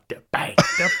bar, the bang,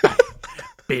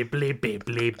 bibbly,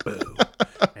 bibbly, boo.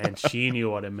 And she knew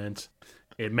what it meant.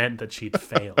 It meant that she'd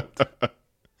failed.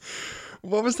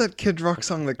 What was that Kid Rock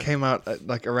song that came out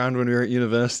like around when we were at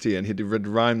university and he'd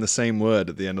rhyme the same word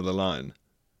at the end of the line?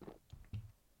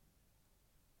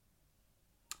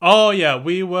 Oh, yeah,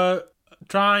 we were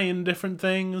trying different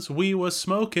things. We were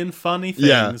smoking funny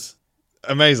things.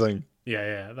 Yeah, amazing.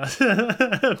 Yeah, that's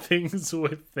things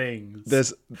with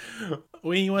things.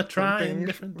 We were trying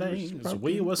different things.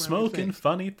 We were smoking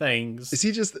funny things. Is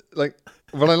he just like...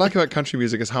 What I like about country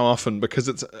music is how often, because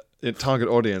it's a target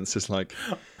audience, is like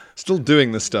still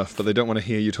doing this stuff, but they don't want to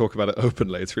hear you talk about it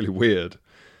openly. It's really weird.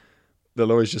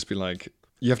 They'll always just be like...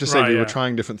 You have to say we were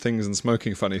trying different things and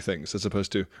smoking funny things, as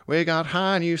opposed to, we got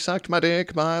high and you sucked my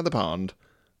dick by the pond.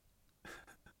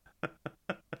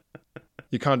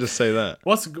 You can't just say that.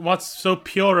 What's so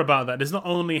pure about that is not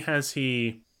only has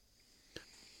he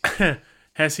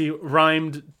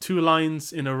rhymed two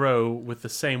lines in a row with the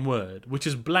same word, which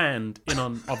is bland in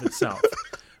and of itself,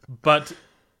 but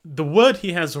the word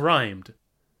he has rhymed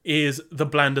is the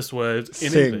blandest word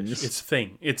in English. It's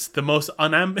thing. It's the most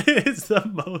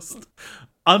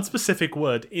unspecific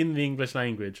word in the English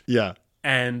language. Yeah.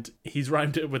 and he's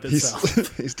rhymed it with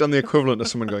itself. He's done the equivalent of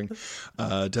someone going,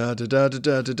 da da da da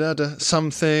da da da da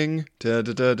something, da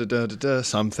da da da da da da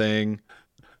something.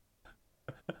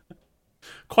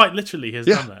 Quite literally, he's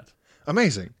done that.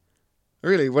 Amazing.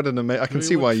 Really, what an amazing... I can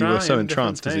see why you were so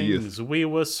entranced as a youth. We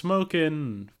were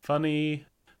smoking funny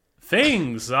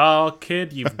things. Oh,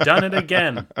 kid, you've done it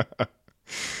again.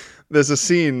 There's a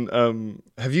scene...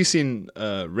 have you seen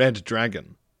Red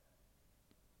Dragon?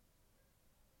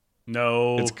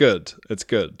 No. It's good. It's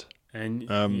good. And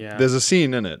there's a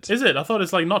scene in it. Is it? I thought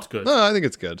it's like not good. No, I think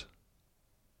it's good.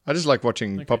 I just like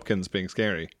watching Popkins being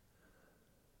scary.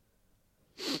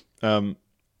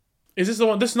 Is this the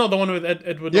one? This is not the one with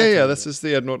Edward Norton? Yeah, this is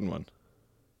the Ed Norton one.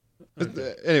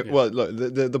 Okay. Anyway, well, look,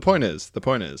 the point is,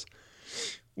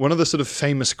 one of the sort of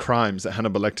famous crimes that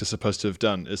Hannibal Lecter's supposed to have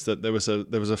done is that there was a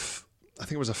I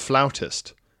think it was a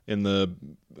flautist in the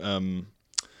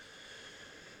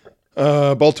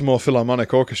Baltimore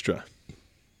Philharmonic Orchestra,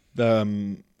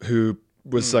 who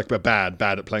was like bad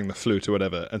at playing the flute or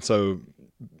whatever, and so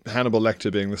Hannibal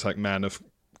Lecter, being this like man of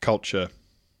culture,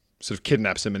 sort of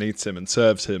kidnaps him and eats him and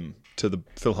serves him to the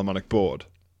Philharmonic board.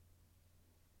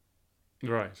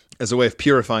 Right. As a way of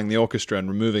purifying the orchestra and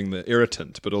removing the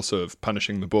irritant, but also of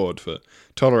punishing the board for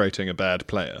tolerating a bad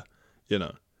player, you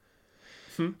know.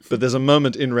 But there's a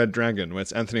moment in Red Dragon where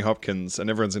it's Anthony Hopkins and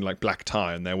everyone's in like black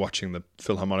tie and they're watching the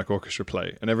Philharmonic Orchestra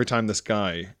play. And every time this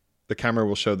guy, the camera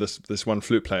will show this one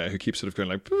flute player who keeps sort of going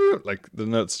like the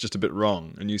note's just a bit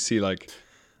wrong. And you see like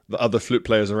the other flute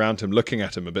players around him looking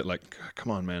at him a bit like,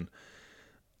 come on, man.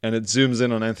 And it zooms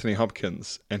in on Anthony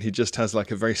Hopkins and he just has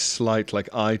like a very slight like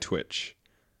eye twitch.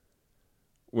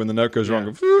 When the note goes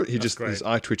wrong, his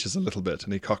eye twitches a little bit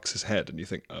and he cocks his head and you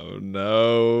think, oh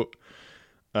no.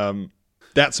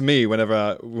 That's me when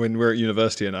we're at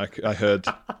university and I heard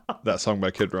that song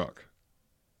by Kid Rock.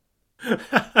 You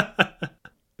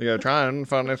go, trying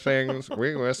funny things,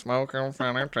 we were smoking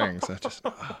funny things.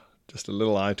 Just a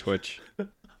little eye twitch.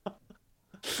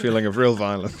 Feeling of real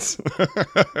violence.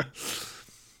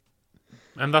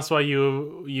 And that's why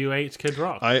you ate Kid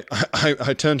Rock. I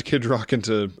turned Kid Rock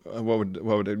into what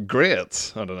would it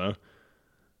grits? I don't know.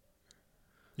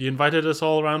 You invited us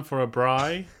all around for a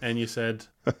braai, and you said,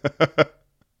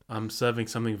 "I'm serving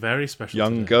something very special."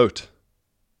 Young today. goat.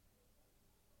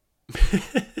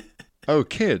 Oh,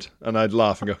 kid, and I'd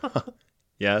laugh and go,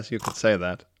 "Yes, you could say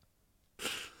that."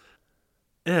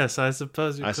 Yes, I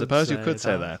suppose you. could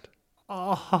say that.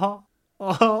 Oh.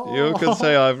 You could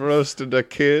say I've roasted a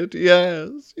kid.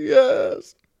 Yes.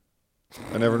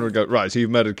 And everyone would go, right, so you've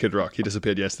murdered Kid Rock. He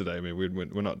disappeared yesterday. I mean,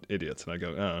 we're not idiots. And I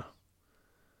go, oh.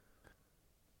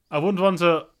 I wouldn't want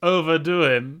to overdo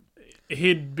him.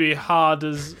 He'd be hard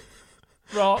as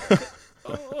rock.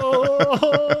 I'm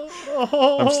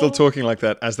still talking like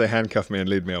that as they handcuff me and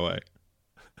lead me away.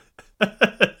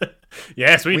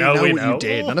 Yes, we know what you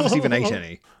did. None of us even ate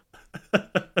any.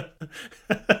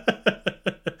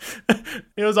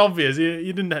 It was obvious.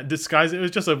 You didn't disguise it. It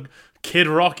was just a Kid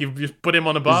Rock. You just put him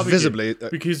on a barbecue. Visibly.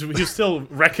 Because he was still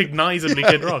recognizably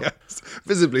Kid Rock. Yes.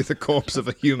 Visibly the corpse of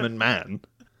a human man.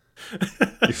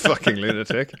 You fucking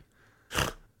lunatic.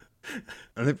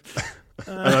 And I'd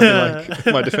be like,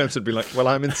 my defense would be like, well,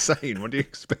 I'm insane. What do you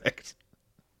expect?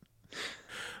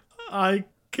 I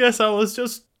guess I was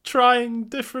just trying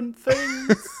different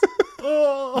things.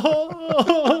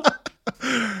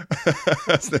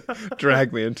 As they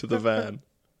drag me into the van.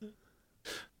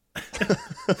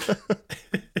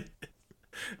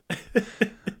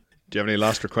 Do you have any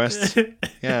last requests?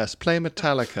 Yes, play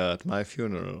Metallica at my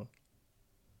funeral.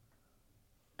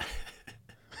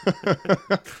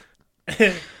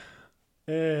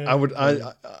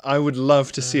 I would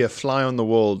love to see a fly on the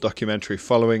wall documentary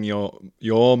following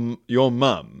your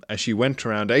mum as she went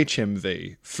around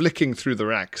HMV flicking through the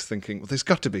racks thinking, well, there's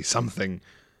got to be something.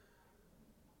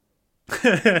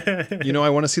 I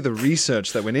want to see the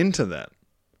research that went into that.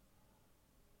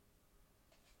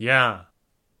 Yeah.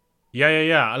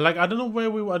 Like, I don't know where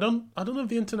we were. I don't know if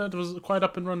the internet was quite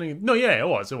up and running. No, yeah, it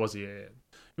was. Yeah.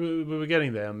 We were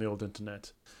getting there on the old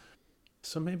internet.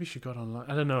 So maybe she got online.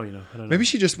 I don't know, I don't know. Maybe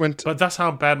she just went... But that's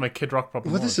how bad my Kid Rock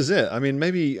problem was. Well, this is it. I mean,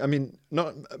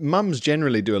 not mums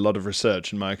generally do a lot of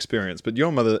research in my experience, but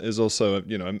your mother is also,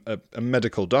 a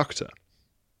medical doctor.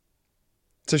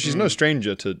 So she's no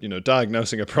stranger to,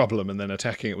 diagnosing a problem and then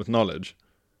attacking it with knowledge.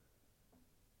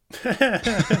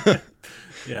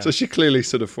 Yeah. So she clearly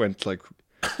sort of went like...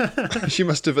 she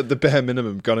must have, at the bare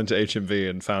minimum, gone into HMV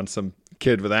and found some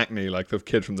kid with acne, like the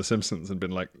kid from The Simpsons, and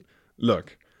been like,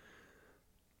 look,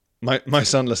 my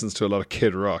son listens to a lot of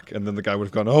Kid Rock. And then the guy would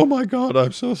have gone, oh my God,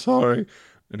 I'm so sorry.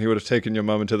 And he would have taken your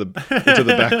mum into the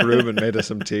back room and made her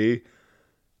some tea.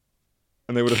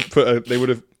 And they would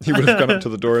have he would have gone up to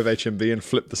the door of HMV and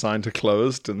flipped the sign to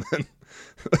closed, and then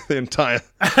the entire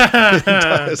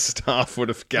staff would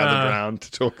have gathered around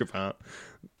to talk about.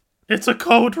 It's a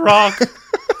cold rock.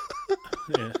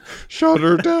 Yeah. Shut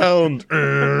her down.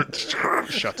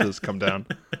 Shutters come down.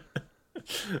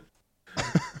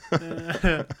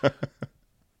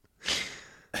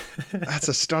 That's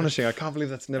astonishing. I can't believe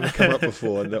that's never come up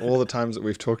before. And all the times that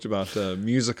we've talked about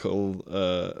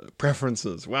musical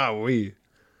preferences. Wow, It's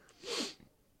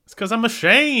because I'm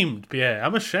ashamed, Pierre.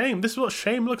 I'm ashamed. This is what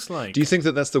shame looks like. Do you think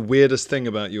that that's the weirdest thing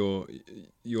about your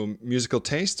musical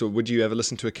taste, or would you ever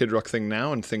listen to a Kid Rock thing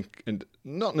now and think, and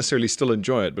not necessarily still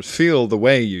enjoy it, but feel the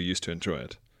way you used to enjoy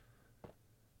it?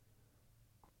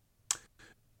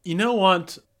 You know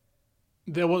what?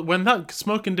 When that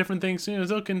smoking different things,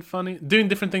 smoking funny, doing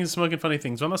different things, smoking funny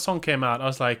things. When that song came out, I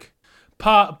was like,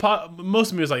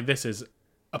 most of me was like, this is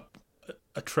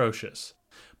atrocious,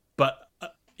 but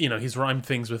he's rhymed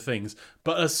things with things.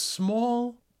 But a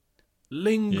small,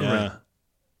 lingering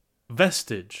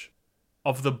vestige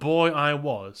of the boy I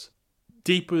was,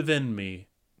 deep within me,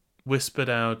 whispered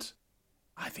out,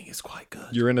 I think it's quite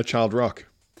good. Your inner child rock.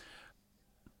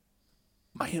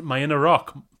 My inner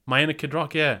rock. My inner Kid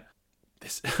Rock, yeah.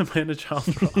 My inner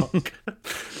child rock.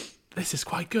 This is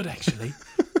quite good, actually.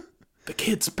 The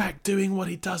kid's back doing what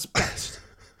he does best.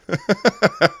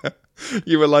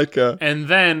 You were like And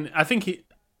then, I think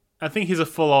he's a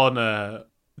full-on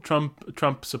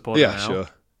Trump supporter now. Yeah, sure.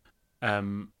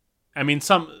 I mean,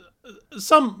 some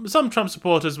Trump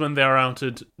supporters, when they're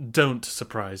outed, don't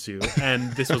surprise you,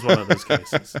 and this was one of those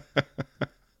cases.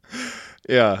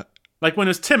 Yeah. Like when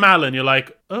it's Tim Allen, you're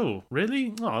like, oh,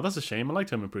 really? Oh, that's a shame. I liked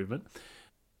Home Improvement.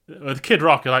 With Kid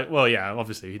Rock, you're like, well, yeah,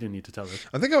 obviously, he didn't need to tell us.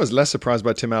 I think I was less surprised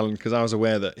by Tim Allen because I was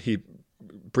aware that he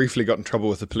briefly got in trouble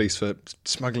with the police for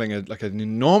smuggling an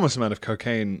enormous amount of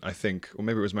cocaine, I think, or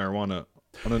maybe it was marijuana,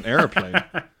 on an airplane.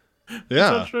 Yeah.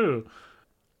 That's not true.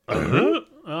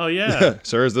 Oh, yeah.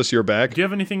 Sir, is this your bag? Do you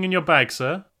have anything in your bag,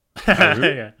 sir?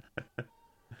 Yeah.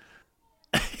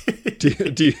 Do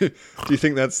you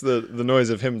think that's the noise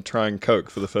of him trying coke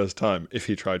for the first time, if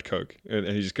he tried coke, and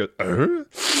he just goes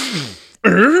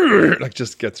like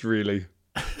just gets really,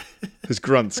 his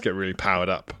grunts get really powered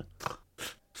up.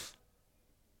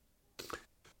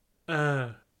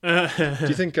 Do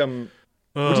you think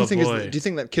what do you think do you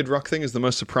think that Kid Rock thing is the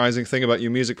most surprising thing about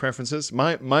your music preferences?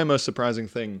 My most surprising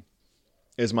thing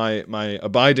is my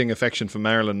abiding affection for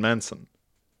Marilyn Manson.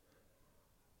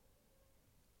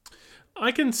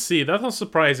 I can see that's not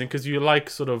surprising because you like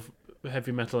sort of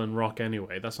heavy metal and rock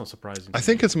anyway. That's not surprising. I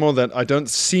think it's more that I don't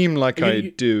seem like I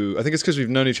do. I think it's because we've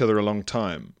known each other a long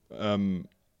time.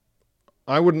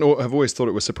 I wouldn't have always thought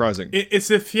it was surprising. It's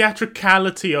the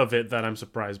theatricality of it that I'm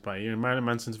surprised by. Marilyn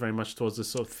Manson's very much towards this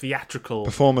sort of theatrical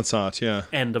performance art, yeah,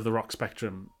 end of the rock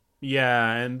spectrum.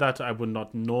 Yeah, and that I would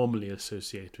not normally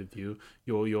associate with you.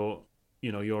 You're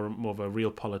more of a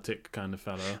realpolitik kind of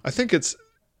fellow. I think it's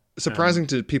surprising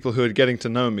to people who are getting to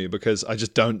know me because I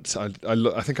just don't. I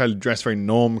think I dress very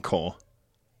normcore.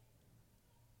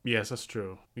 Yes, that's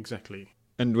true. Exactly.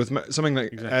 And with something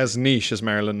like as niche as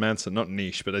Marilyn Manson, not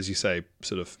niche, but as you say,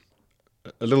 sort of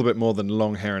a little bit more than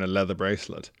long hair and a leather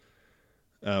bracelet,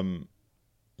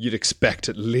 you'd expect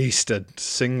at least a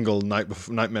single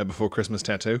Nightmare Before Christmas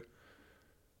tattoo.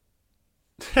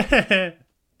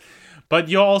 But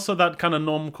you're also that kind of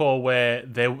normcore where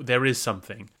there is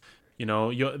something.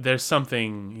 There's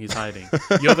something he's hiding.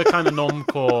 You're the kind of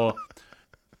normcore...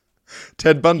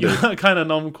 Ted Bundy. You're the kind of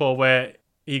normcore where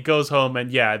he goes home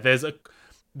and,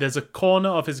 there's a corner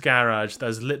of his garage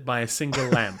that's lit by a single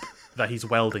lamp that he's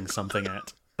welding something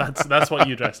at. That's what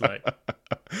you dress like.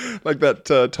 Like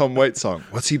that Tom Waits song.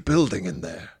 What's he building in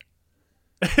there?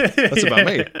 That's about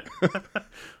me.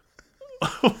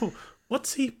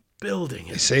 What's he building?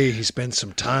 They say he spent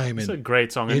some time in a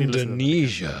great song.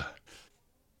 Indonesia.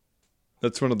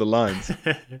 That's one of the lines.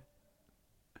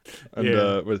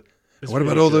 And what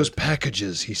about all those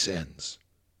packages he sends?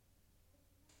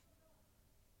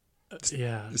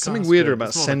 There's something weirder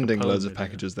about sending loads of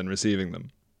packages than receiving them.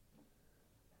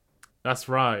 That's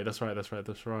right. That's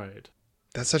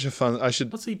such a fun.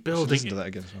 What's he building? Listen to that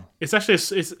again as well. It's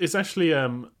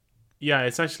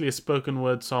actually a spoken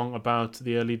word song about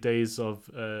the early days of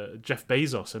Jeff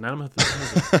Bezos and Amazon.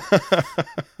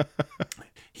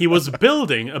 He was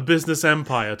building a business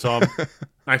empire, Tom.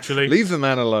 Actually, leave the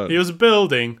man alone. He was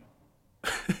building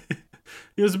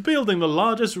the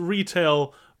largest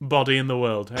retail body in the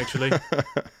world, actually.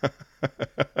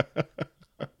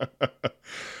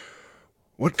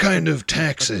 What kind of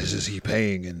taxes is he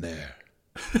paying in there?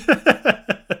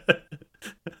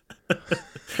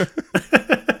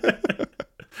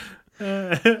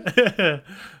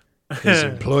 His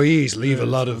employees leave a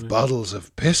lot of bottles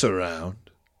of piss around.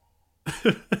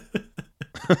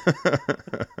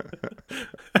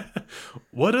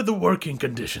 What are the working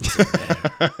conditions in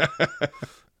there?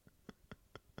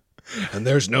 And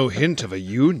there's no hint of a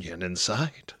union in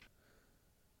sight.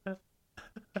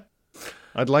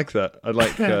 I'd like that. I'd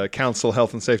like Council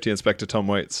Health and Safety Inspector Tom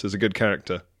Waits as a good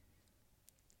character.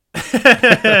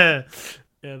 Yeah,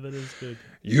 that is good.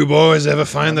 You boys ever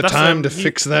find the That's time to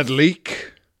fix that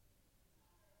leak?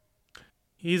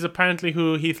 He's apparently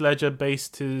who Heath Ledger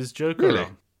based his Joker Really?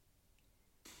 on.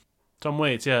 Tom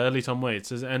Waits, yeah, early Tom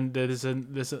Waits. And there's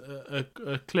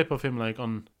a clip of him like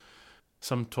on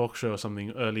some talk show or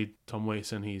something, early Tom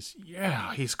Waits, and he's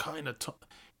kind of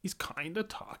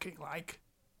talking like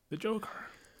the Joker,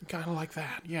 kind of like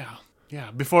that, yeah.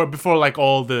 Before like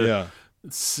all the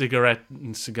cigarette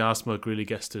and cigar smoke really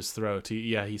gets to his throat,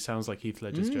 he sounds like Heath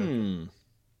Ledger's Joker.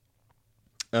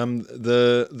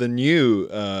 The new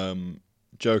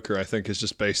Joker, I think, is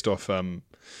just based off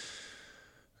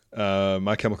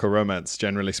My Chemical Romance,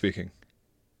 generally speaking.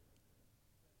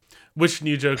 Which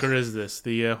new Joker is this?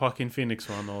 The Joaquin Phoenix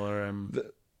one or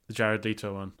the Jared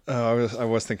Leto one? I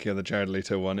was thinking of the Jared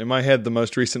Leto one. In my head, the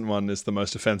most recent one is the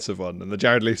most offensive one, and the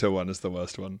Jared Leto one is the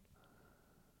worst one.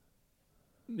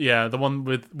 Yeah, the one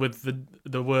with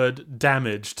the word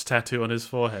 "damaged" tattoo on his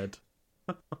forehead.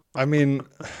 I mean,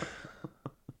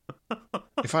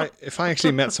 if I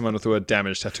actually met someone with the word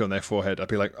 "damaged" tattoo on their forehead, I'd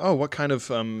be like, oh, what kind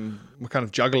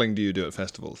of juggling do you do at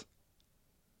festivals?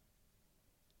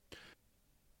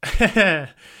 There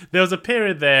was a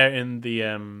period there in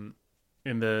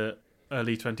the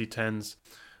early 2010s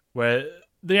where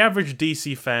the average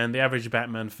DC fan, the average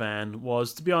Batman fan,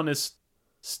 was, to be honest,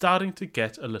 starting to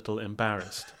get a little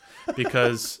embarrassed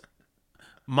because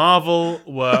Marvel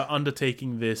were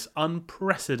undertaking this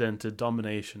unprecedented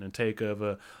domination and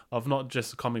takeover of not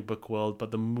just the comic book world, but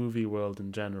the movie world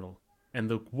in general, and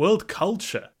the world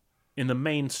culture in the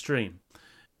mainstream.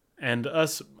 And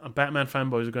us Batman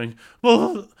fanboys are going,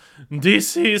 well,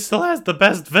 DC still has the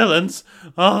best villains.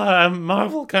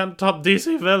 Marvel can't top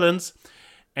DC villains.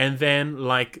 And then,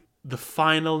 like, the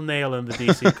final nail in the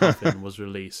DC coffin was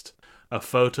released. A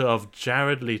photo of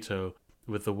Jared Leto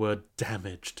with the word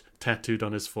 "damaged" tattooed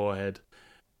on his forehead.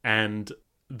 And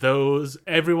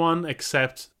everyone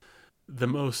except the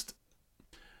most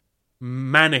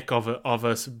manic of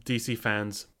us DC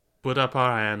fans put up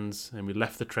our hands and we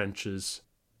left the trenches.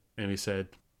 And we said,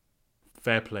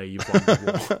 fair play, you've won the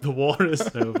war. The war is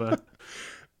over.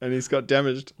 And he's got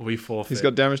damaged. We forfeit. He's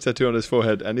got damaged tattoo on his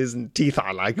forehead, and his teeth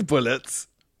are like bullets.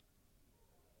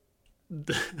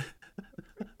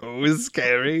 Oh, it's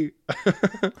scary.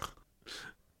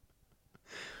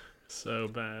 So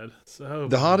bad.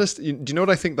 The hardest... Do you know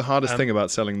what I think the hardest thing about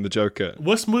selling the Joker?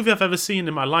 Worst movie I've ever seen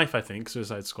in my life, I think,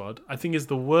 Suicide Squad. I think is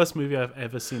the worst movie I've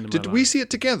ever seen in my life. Did we see it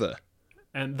together?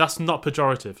 And that's not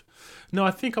pejorative. No,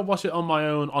 I think I watched it on my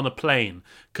own on a plane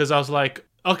because I was like,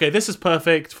 okay, this is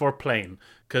perfect for a plane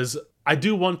because I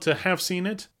do want to have seen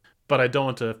it, but I don't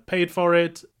want to have paid for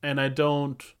it, and I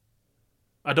don't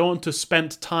want to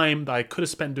spend time that I could have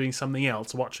spent doing something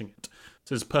else watching it.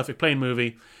 So it's a perfect plane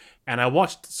movie, and I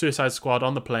watched Suicide Squad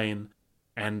on the plane,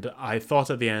 and I thought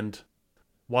at the end,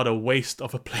 what a waste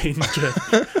of a plane trip.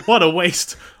 What a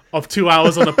waste of 2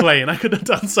 hours on a plane. I could have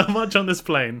done so much on this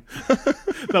plane.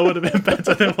 That would have been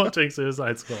better than watching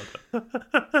Suicide Squad.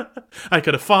 I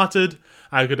could have farted.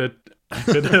 I could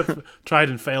have tried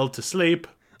and failed to sleep.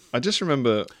 I just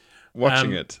remember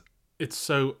watching it. It's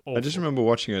so awful. I just remember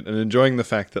watching it and enjoying the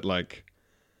fact that, like,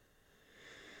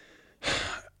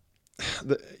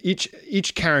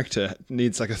 each character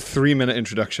needs like a 3-minute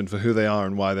introduction for who they are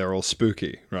and why they're all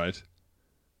spooky, right?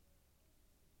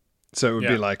 So it would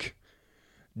be like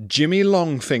Jimmy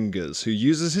Longfingers, who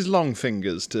uses his long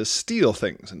fingers to steal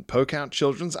things and poke out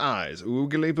children's eyes,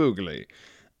 oogly boogly.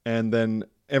 And then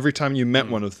every time you met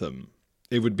one of them,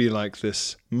 it would be like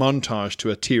this montage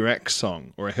to a T-Rex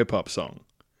song or a hip-hop song.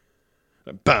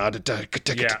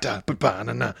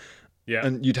 Yeah.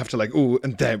 And you'd have to like, oh,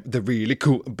 and they're really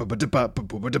cool. And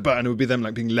it would be them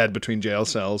like being led between jail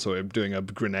cells or doing a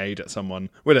grenade at someone,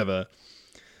 whatever.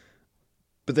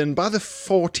 But then by the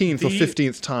 14th or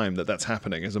 15th time that's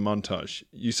happening as a montage,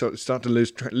 you start to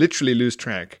literally lose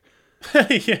track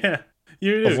yeah,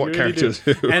 you do, of what you characters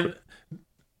really who.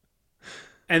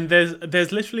 And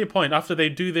there's literally a point after they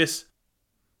do this,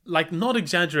 like not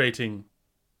exaggerating,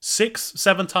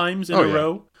 6-7 times in a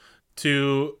row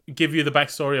to give you the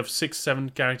backstory of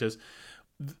 6-7 characters.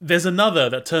 There's another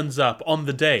that turns up on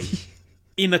the day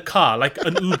in a car, like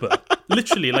an Uber.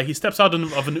 Literally, like he steps out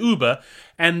of an Uber,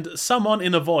 and someone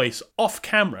in a voice off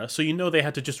camera, so you know they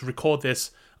had to just record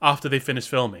this after they finished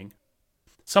filming.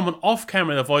 Someone off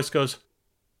camera in a voice goes,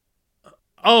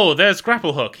 "Oh, there's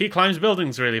Grapple Hook. He climbs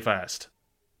buildings really fast."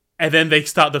 And then they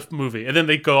start the movie, and then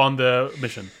they go on the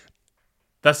mission.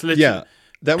 That's literally... Yeah,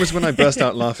 that was when I burst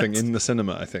out laughing in the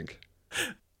cinema, I think.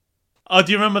 Oh,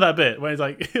 do you remember that bit where it's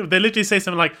like they literally say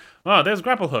something like, "Oh, there's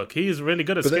Grapple Hook. He's really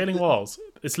good at scaling walls."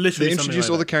 It's literally they something introduce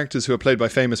like all that. the characters who are played by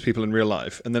famous people in real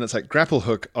life, and then it's like Grapple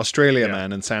Hook, Australia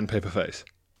Man, and Sandpaper Face,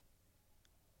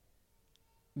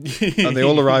 and they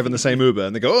all arrive in the same Uber,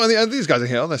 and they go, "Oh, these guys are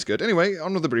here. Oh, that's good." Anyway,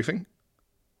 on with the briefing.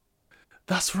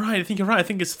 That's right. I think you're right. I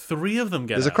think it's 3 of them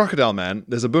get There's a out. crocodile man,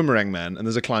 there's a boomerang man, and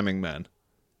there's a climbing man.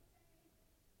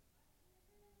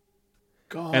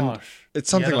 Gosh, And it's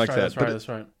something like that, but That's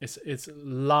right. It's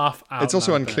laugh out. it's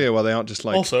also loud unclear there. why they aren't just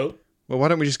like, Also, well, why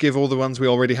don't we just give all the ones we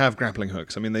already have grappling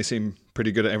hooks? I mean, they seem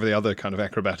pretty good at every other kind of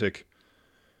acrobatic.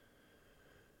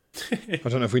 I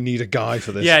don't know if we need a guy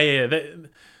for this. yeah.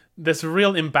 There's a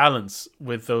real imbalance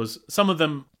with those. Some of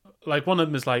them, like one of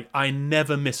them is like, I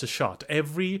never miss a shot.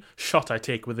 Every shot I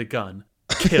take with a gun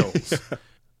kills.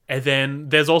 And then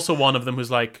there's also one of them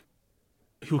who's like,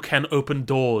 who can open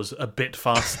doors a bit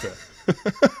faster.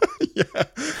 Yeah.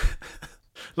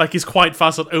 Like he's quite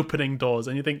fast at opening doors,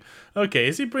 and you think, okay,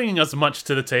 is he bringing us much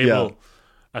to the table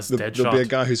as There'll Deadshot? be a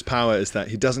guy whose power is that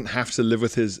he doesn't have to lift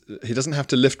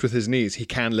with his knees. He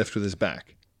can lift with his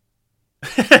back.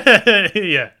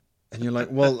 Yeah. And you're like,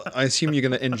 well, I assume you're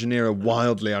going to engineer a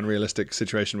wildly unrealistic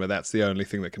situation where that's the only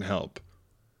thing that can help.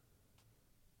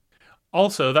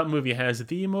 Also, that movie has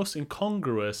the most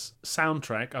incongruous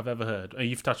soundtrack I've ever heard.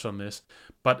 You've touched on this,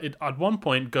 but it at one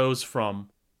point goes from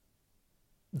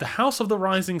The House of the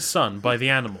Rising Sun by The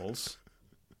Animals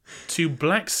to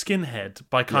Black Skinhead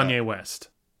by Kanye West.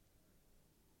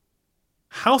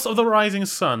 House of the Rising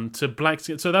Sun to Black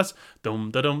Skin. So that's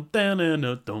dum da dum da na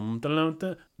na dum da dum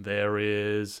da. There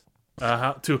is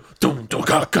to dum dum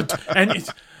ga ga, and it's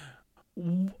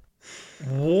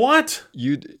what?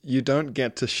 You don't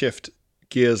get to shift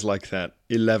gears like that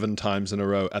 11 times in a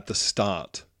row at the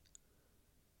start.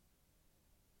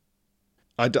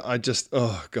 I just,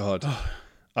 oh God.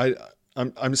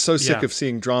 I'm so sick of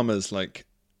seeing dramas like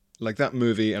that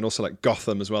movie, and also like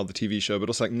Gotham as well, the TV show, but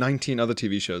also like 19 other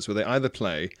TV shows where they either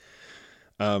play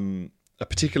a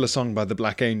particular song by the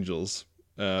Black Angels,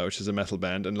 which is a metal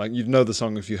band, and like you'd know the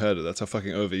song if you heard it. That's how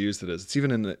fucking overused it is. It's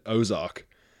even in Ozark,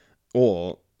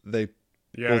 or they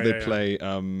play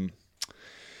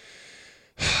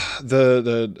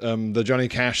the Johnny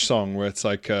Cash song where it's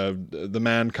like the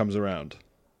man comes around.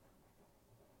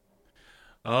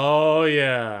 Oh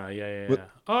yeah.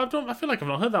 Oh, I feel like I've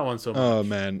not heard that one so much. Oh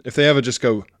man, if they ever just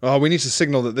go, oh, we need to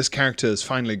signal that this character has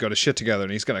finally got his shit together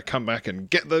and he's going to come back and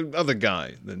get the other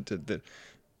guy, then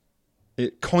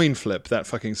coin flip, that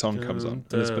fucking song comes on,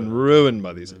 and it's been ruined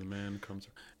by these. The man comes.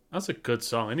 That's a good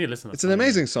song. I need to listen to that. It's an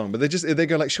amazing song, but they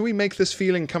go like, should we make this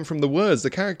feeling come from the words the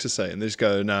characters say? And they just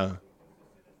go, no.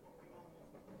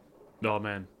 Oh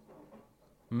man.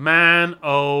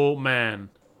 Oh man.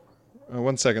 Oh,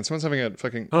 1 second. Someone's having a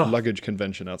fucking luggage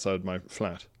convention outside my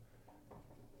flat.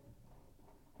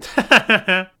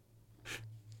 LugCon?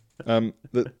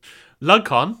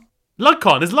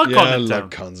 LugCon? Is LugCon in town?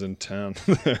 LugCon's in town.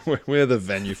 We're the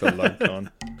venue for LugCon.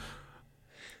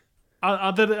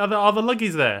 Are the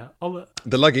luggies there?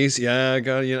 The luggies, yeah.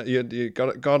 God, you got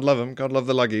it. God love them. God love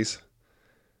the luggies.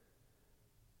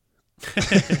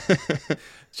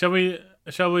 Shall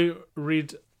we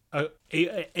read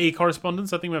a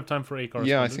correspondence? I think we have time for a correspondence.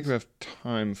 Yeah, I think we have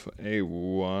time for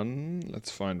A1.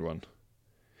 Let's find one.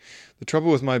 The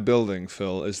trouble with my building,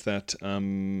 Phil, is that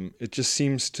it just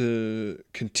seems to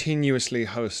continuously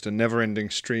host a never-ending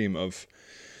stream of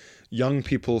young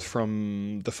people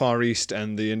from the Far East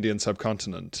and the Indian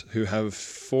subcontinent who have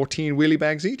 14 wheelie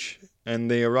bags each,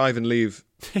 and they arrive and leave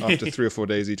after 3 or 4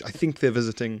 days each. I think they're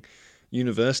visiting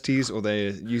universities or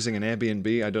they're using an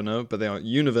Airbnb, I don't know, but they are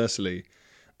universally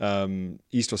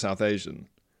East or South Asian.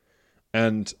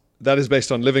 And that is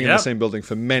based on living in the same building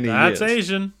for many years. That's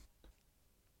Asian.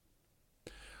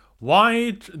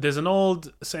 There's an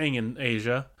old saying in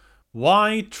Asia,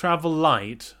 why travel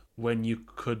light when you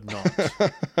could not?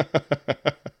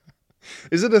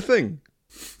 Is it a thing?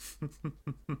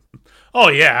 Oh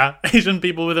yeah, Asian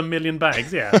people with 1 million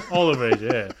bags, yeah, all over Asia.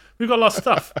 Yeah. We've got a lot of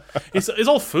stuff. It's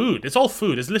all food. It's all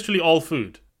food. It's literally all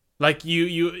food. Like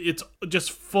it's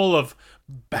just full of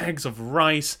bags of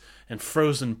rice and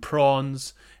frozen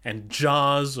prawns and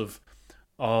jars of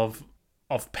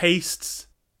pastes.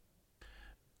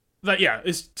 That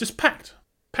it's just packed.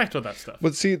 Packed with that stuff.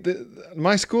 Well, see,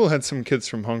 my school had some kids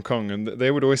from Hong Kong, and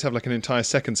they would always have like an entire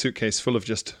second suitcase full of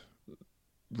just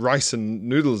rice and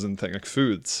noodles and things, like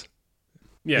foods.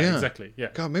 Yeah, exactly. Yeah.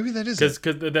 God, maybe that is it.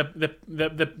 Because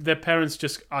their parents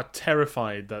just are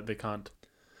terrified that they can't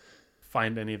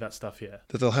find any of that stuff here.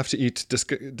 That they'll have to eat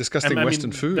disgusting I mean,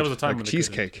 Western food, there was a time like when they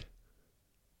cheesecake.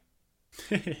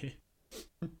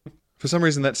 For some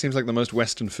reason, that seems like the most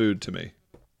Western food to me.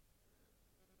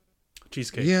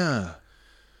 Cheesecake. Yeah.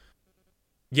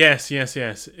 Yes.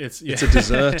 It's It's a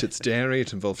dessert, it's dairy,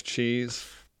 it involves cheese.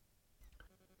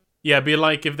 Yeah, it'd be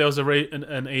like if there was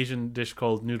an Asian dish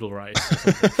called noodle rice.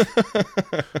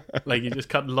 Like you just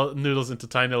cut noodles into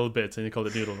tiny little bits and you call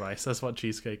it noodle rice. That's what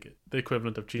cheesecake is. The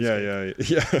equivalent of cheesecake.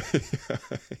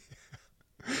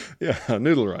 Yeah,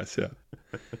 noodle rice, yeah.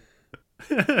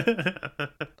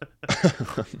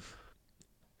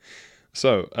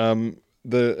 So,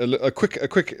 a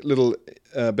quick little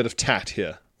bit of tat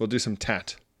here. We'll do some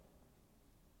tat.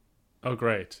 Oh,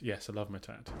 great. Yes, I love my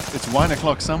tat. It's wine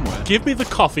o'clock somewhere. Give me the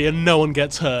coffee and no one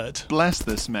gets hurt. Bless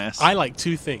this mess. I like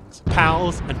two things,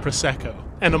 pals and Prosecco.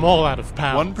 And I'm all out of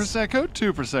pals. 1 Prosecco,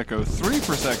 2 Prosecco, 3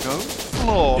 Prosecco,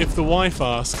 floor. If the wife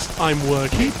asks, I'm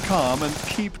working. Keep calm and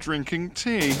keep drinking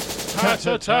tea. Tat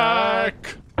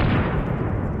attack!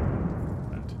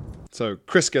 So,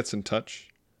 Chris gets in touch.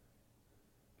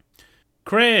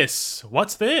 Chris,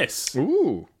 what's this?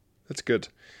 Ooh, that's good.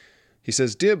 He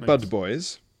says, "Dear Bud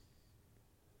Boys."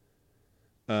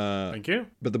 Thank you.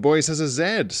 But the boys has a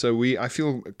Z, so I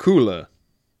feel cooler.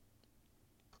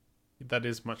 That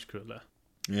is much cooler.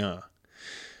 Yeah.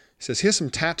 He says, "Here's some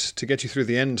tat to get you through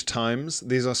the end times.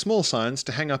 These are small signs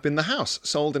to hang up in the house,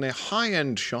 sold in a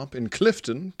high-end shop in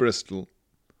Clifton, Bristol,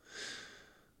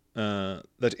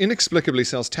 that inexplicably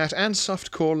sells tat and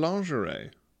softcore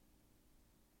lingerie."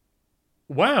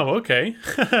 Wow, okay.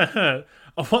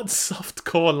 What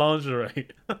softcore lingerie?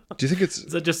 Do you think it's...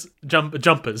 Is that just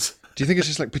jumpers? Do you think it's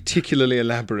just like particularly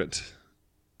elaborate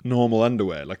normal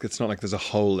underwear? Like it's not like there's a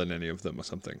hole in any of them or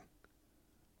something?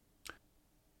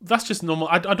 That's just normal.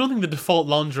 I don't think the default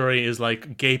lingerie is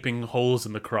like gaping holes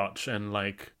in the crotch and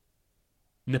like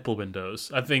nipple windows.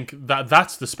 I think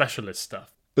that's the specialist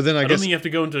stuff. But then I don't guess... think you have to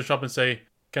go into a shop and say,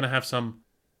 "Can I have some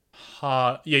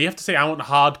hard..." Yeah, you have to say, "I want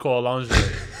hardcore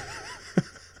lingerie."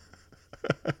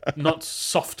 Not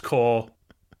softcore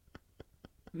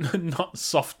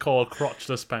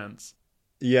crotchless pants.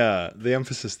 Yeah, the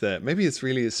emphasis there. Maybe it's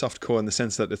really softcore in the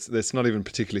sense that it's not even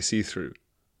particularly see-through.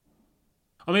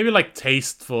 Or maybe like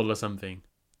tasteful or something.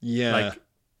 Yeah. Like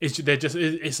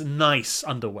it's nice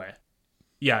underwear.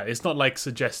 Yeah, it's not like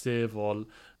suggestive or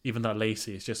even that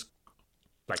lacy. It's just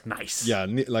like nice. Yeah,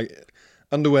 like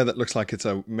underwear that looks like it's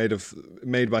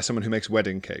made by someone who makes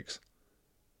wedding cakes.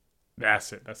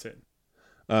 That's it.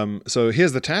 So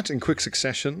here's the tat in quick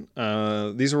succession.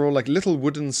 These are all like little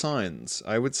wooden signs.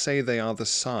 I would say they are the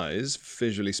size,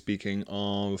 visually speaking,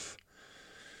 of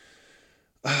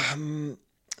like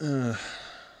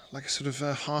a sort of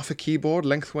half a keyboard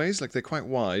lengthways. Like they're quite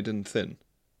wide and thin.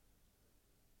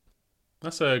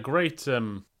 That's a great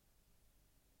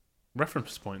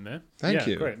reference point there. Thank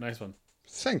you. Great, nice one.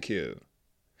 Thank you.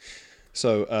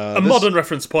 So modern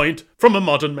reference point from a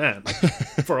modern man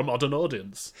for a modern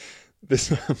audience.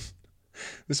 This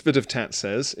bit of tat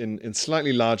says in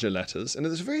slightly larger letters, and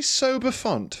it's a very sober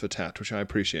font for tat, which I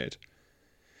appreciate.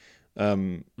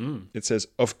 It says,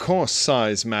 "Of course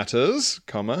size matters,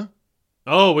 comma."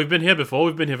 Oh, we've been here before.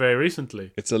 We've been here very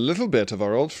recently. It's a little bit of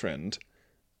our old friend,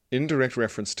 indirect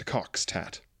reference to Cox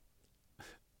tat.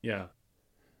 Yeah.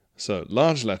 So,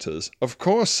 large letters, "Of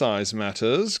course size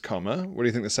matters, comma." What do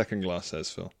you think the second glass says,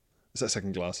 Phil? Is that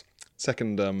second glass?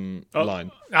 Second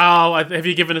line. Oh, have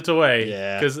you given it away?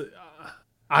 Yeah. Because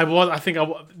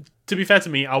to be fair to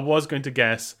me, I was going to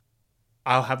guess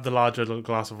I'll have the larger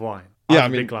glass of wine. Yeah,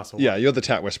 big glass of wine. Yeah, you're the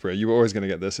tat whisperer. You were always going to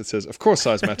get this. It says, "Of course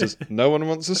size matters. No one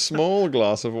wants a small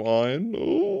glass of wine."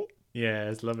 Oh.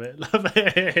 Yes, love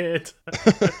it.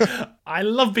 I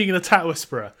love being a tat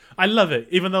whisperer. I love it.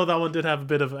 Even though that one did have a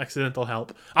bit of accidental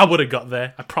help, I would have got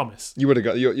there. I promise. You would have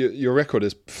got your record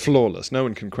is flawless. No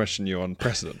one can question you on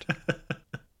precedent.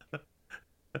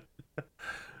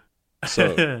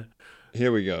 So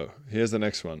here we go. Here's the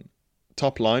next one.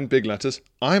 Top line, big letters.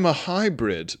 "I'm a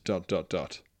hybrid. ...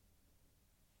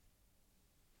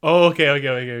 Oh,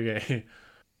 okay.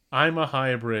 I'm a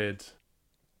hybrid.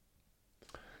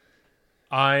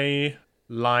 I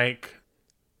like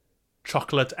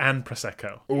chocolate and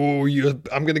Prosecco. Oh,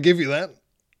 I'm going to give you that.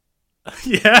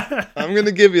 Yeah. I'm going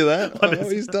to give you that.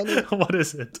 He's done it. What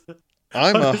is it?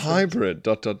 I'm a hybrid. ...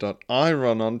 I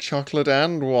run on chocolate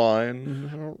and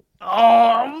wine.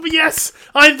 Oh, yes!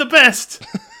 I'm the best!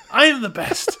 I'm the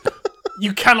best!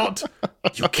 You cannot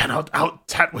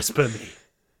out-tat whisper me.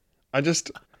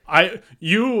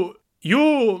 You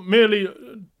merely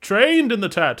trained in the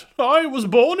tat. I was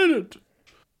born in it.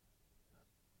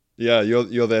 Yeah,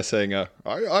 you're there saying,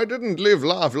 I didn't live,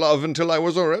 laugh, love until I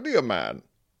was already a man.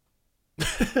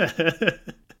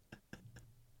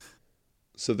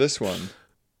 So this one,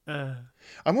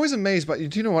 I'm always amazed by.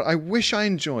 Do you know what? I wish I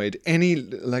enjoyed any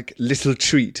like little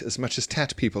treat as much as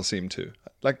tat people seem to.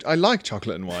 Like I like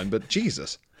chocolate and wine, but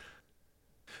Jesus.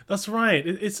 That's right.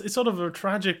 It's sort of a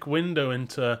tragic window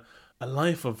into a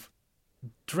life of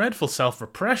dreadful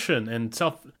self-repression and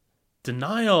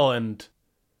self-denial and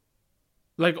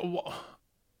like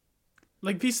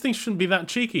these things shouldn't be that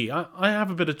cheeky. I have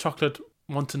a bit of chocolate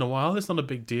once in a while. It's not a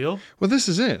big deal. Well, this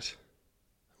is it.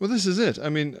 I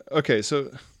mean, okay,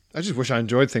 so I just wish I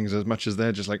enjoyed things as much as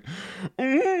they're just like,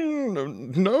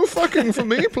 no fucking for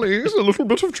me, please. A little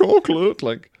bit of chocolate,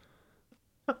 like.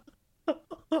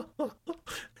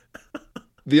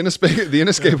 The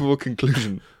inescapable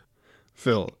conclusion,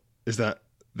 Phil, is that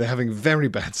they're having very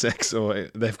bad sex or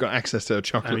they've got access to a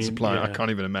chocolate supply. Yeah. I can't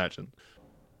even imagine.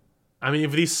 I mean,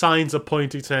 if these signs are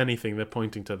pointing to anything, they're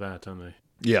pointing to that, aren't they?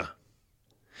 Yeah.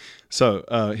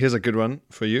 So here's a good one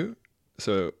for you.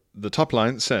 So the top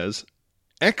line says,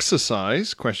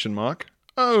 exercise, ?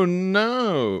 Oh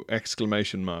no! !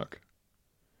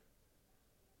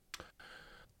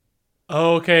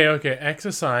 Okay,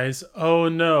 exercise, oh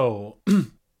no.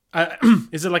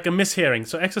 Is it like a mishearing?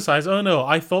 So exercise, oh no,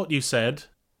 I thought you said...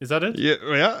 Is that it?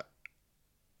 Yeah.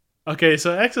 Okay,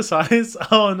 so exercise,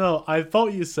 oh no, I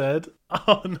thought you said...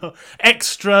 Oh no,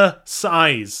 extra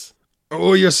size.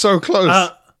 Oh, you're so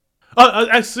close.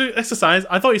 Exercise,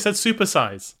 I thought you said super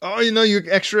size. Oh, you know, you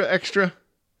extra.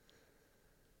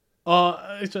 Oh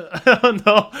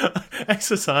no,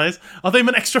 exercise. I thought you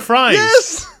meant extra fries.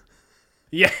 Yes!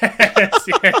 Yes.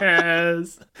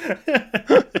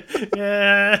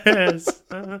 Yes.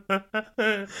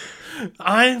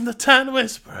 I'm the Tat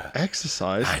Whisperer.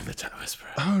 Exercise? I'm the Tat Whisperer.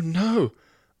 Oh no.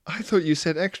 I thought you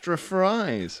said extra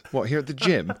fries. What, here at the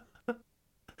gym?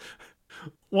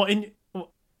 What, in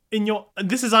your...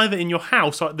 This is either in your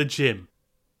house or at the gym.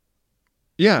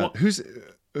 Yeah, what? Who's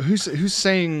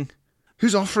saying...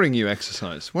 Who's offering you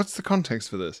exercise? What's the context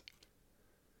for this?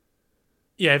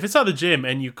 Yeah, if it's at the gym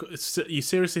and you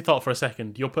seriously thought for a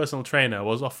second your personal trainer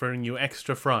was offering you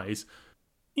extra fries,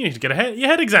 you need to get your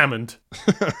head examined.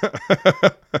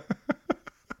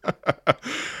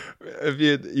 If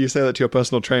you say that to your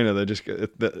personal trainer, they're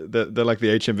like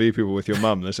the HMV people with your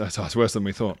mum. It's worse than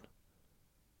we thought.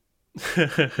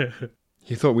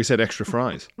 He thought we said extra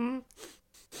fries.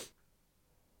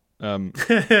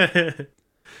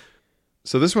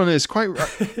 So this one is quite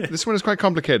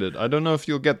complicated. I don't know if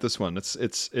you'll get this one.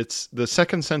 It's the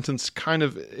second sentence kind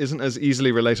of isn't as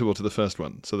easily relatable to the first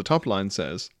one. So the top line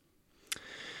says,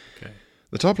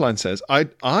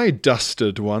 I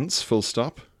dusted once, full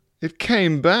stop. It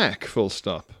came back, full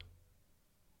stop.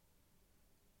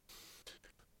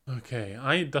 Okay,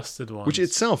 I dusted once. Which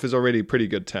itself is already pretty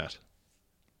good tat.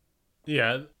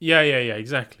 Yeah,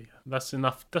 exactly. That's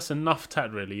enough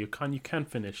tat, really. You can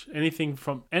finish. Anything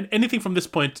from this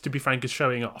point, to be frank, is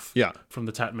showing off. Yeah. From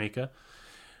the tat maker.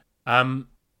 I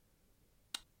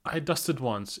dusted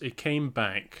once. It came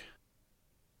back.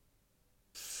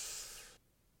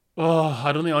 Oh,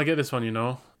 I don't think I'll get this one, you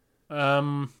know.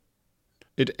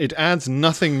 It adds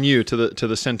nothing new to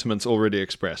the sentiments already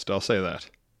expressed. I'll say that.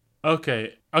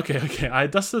 Okay. I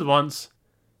dusted once.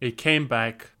 It came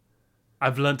back.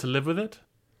 I've learned to live with it.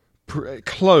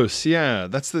 Close, yeah.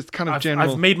 That's the kind of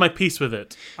general... I've made my peace with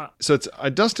it. So I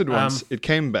dusted once, it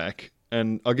came back,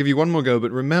 and I'll give you one more go,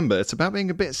 but remember, it's about being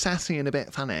a bit sassy and a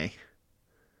bit funny.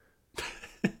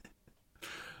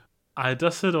 I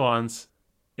dusted once,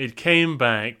 it came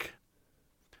back,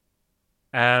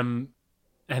 and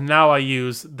now I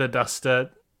use the duster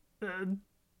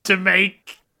to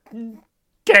make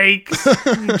cakes,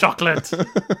 chocolate,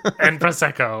 and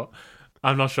Prosecco.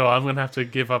 I'm not sure. I'm going to have to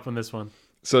give up on this one.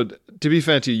 So to be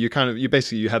fair to you,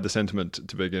 you had the sentiment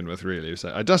to begin with, really. You say,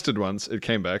 I dusted once, it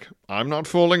came back. I'm not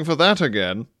falling for that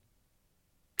again.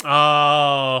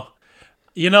 Oh,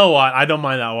 you know what? I don't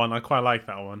mind that one. I quite like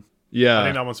that one. Yeah, I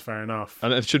think that one's fair enough.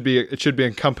 And it should be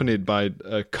accompanied by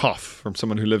a cough from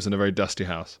someone who lives in a very dusty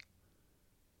house.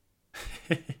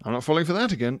 I'm not falling for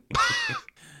that again.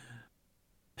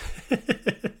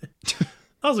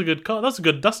 That's a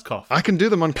good dust cough. I can do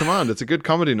them on command. It's a good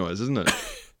comedy noise, isn't it?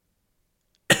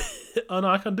 Oh no,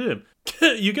 I can't do them.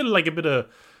 You get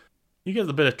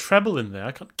a bit of treble in there.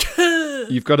 I can't.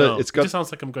 You've got to. No, it just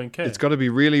sounds like I'm going K. It's got to be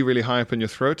really, really high up in your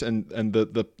throat, and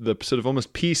the sort of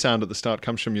almost P sound at the start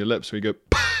comes from your lips, where you go.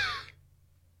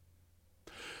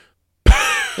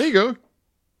 There you go.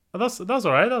 Oh, that's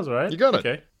all right. That was all right. You got it.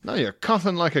 Okay. Now you're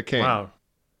coughing like a king. Wow.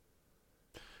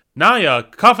 Now you're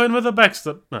coughing with the best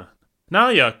of. Now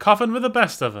you're coughing with the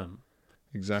best of them.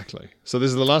 Exactly. So this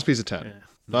is the last piece of 10.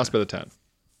 Last bit of 10.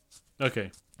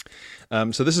 Okay.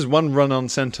 So this is one run-on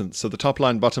sentence. So the top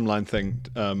line, bottom line thing,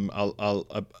 I'll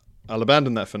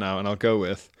abandon that for now, and I'll go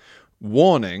with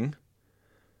warning.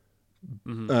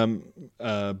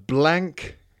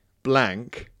 Blank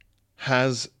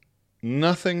has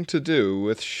nothing to do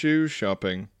with shoe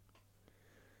shopping.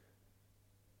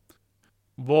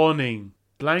 Warning.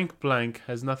 Blank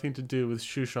has nothing to do with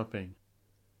shoe shopping.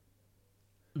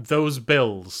 Those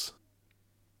bills.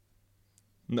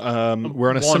 We're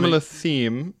on a similar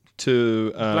theme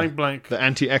to blank. the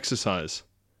anti-exercise.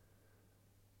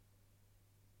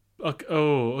 Okay.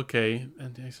 Oh, okay.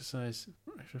 Anti-exercise.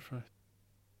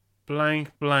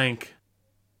 Blank.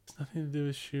 It's nothing to do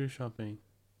with shoe shopping.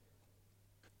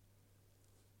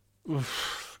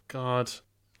 Oof, God.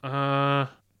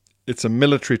 It's a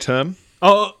military term.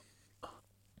 Oh.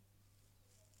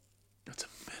 It's a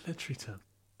military term.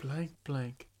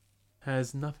 Blank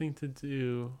has nothing to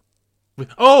do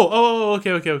with. Oh.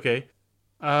 Okay.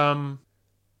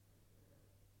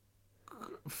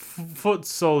 Foot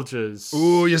soldiers.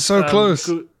 Ooh, you're so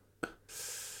close.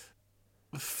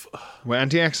 We're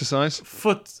anti-exercise.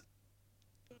 Foot.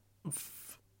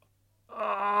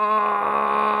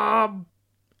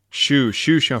 Shoe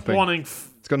shopping. Warning.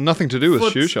 It's got nothing to do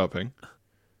with shoe shopping.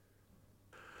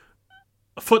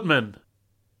 Footman.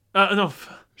 No.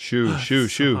 Shoe.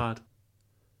 So hard.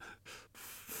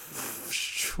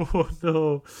 Oh,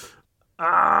 no.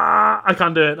 I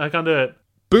can't do it.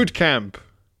 Boot camp.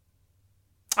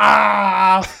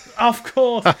 Of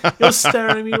course. You're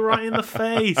staring me right in the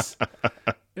face.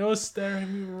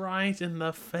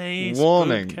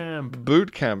 Warning. Boot camp.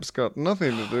 Boot camp's got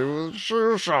nothing to do with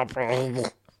shoe shopping.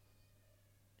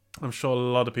 I'm sure a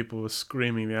lot of people were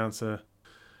screaming the answer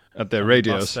at their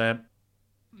radios. At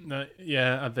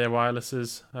their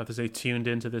wirelesses as they tuned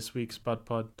into this week's Bud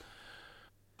Pod.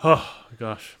 Oh,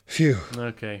 gosh. Phew.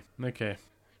 Okay.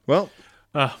 Well.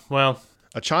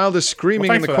 A child is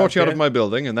screaming in the courtyard of my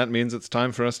building, and that means it's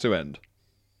time for us to end.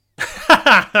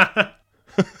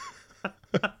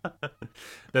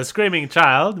 The screaming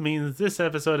child means this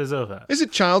episode is over. Is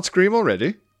it child scream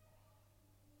already?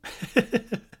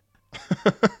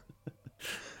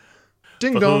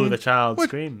 Ding dong. Who the child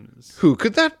screams? Who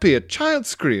could that be? A child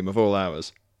scream of all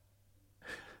hours.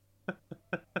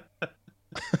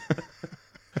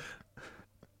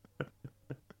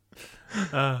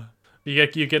 You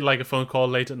get like a phone call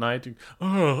late at night.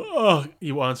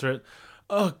 You answer it.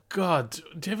 Oh God,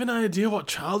 do you have an idea what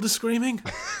child is screaming?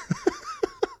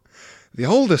 The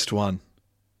oldest one.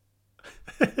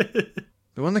 The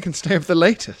one that can stay up the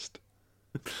latest.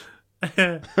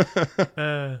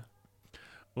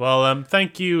 Well,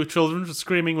 thank you, children, for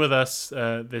screaming with us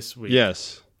this week.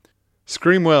 Yes.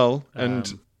 Scream well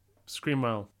and scream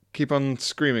well. Keep on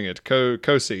screaming it.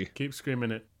 Cozy. Keep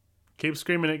screaming it. Keep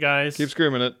screaming it, guys. Keep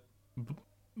screaming it.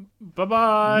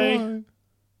 Bye-bye. Bye.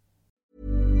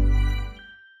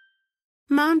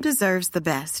 Mom deserves the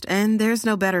best, and there's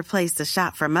no better place to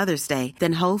shop for Mother's Day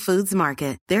than Whole Foods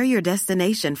Market. They're your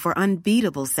destination for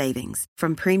unbeatable savings,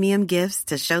 from premium gifts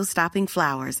to show-stopping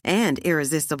flowers and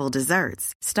irresistible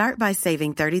desserts. Start by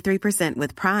saving 33%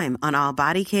 with Prime on all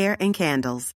body care and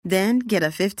candles. Then get a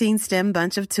 15-stem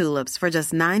bunch of tulips for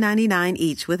just $9.99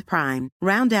 each with Prime.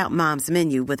 Round out Mom's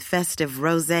menu with festive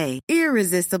rosé,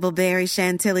 irresistible berry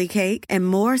chantilly cake, and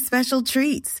more special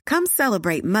treats. Come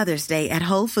celebrate Mother's Day at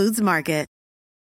Whole Foods Market.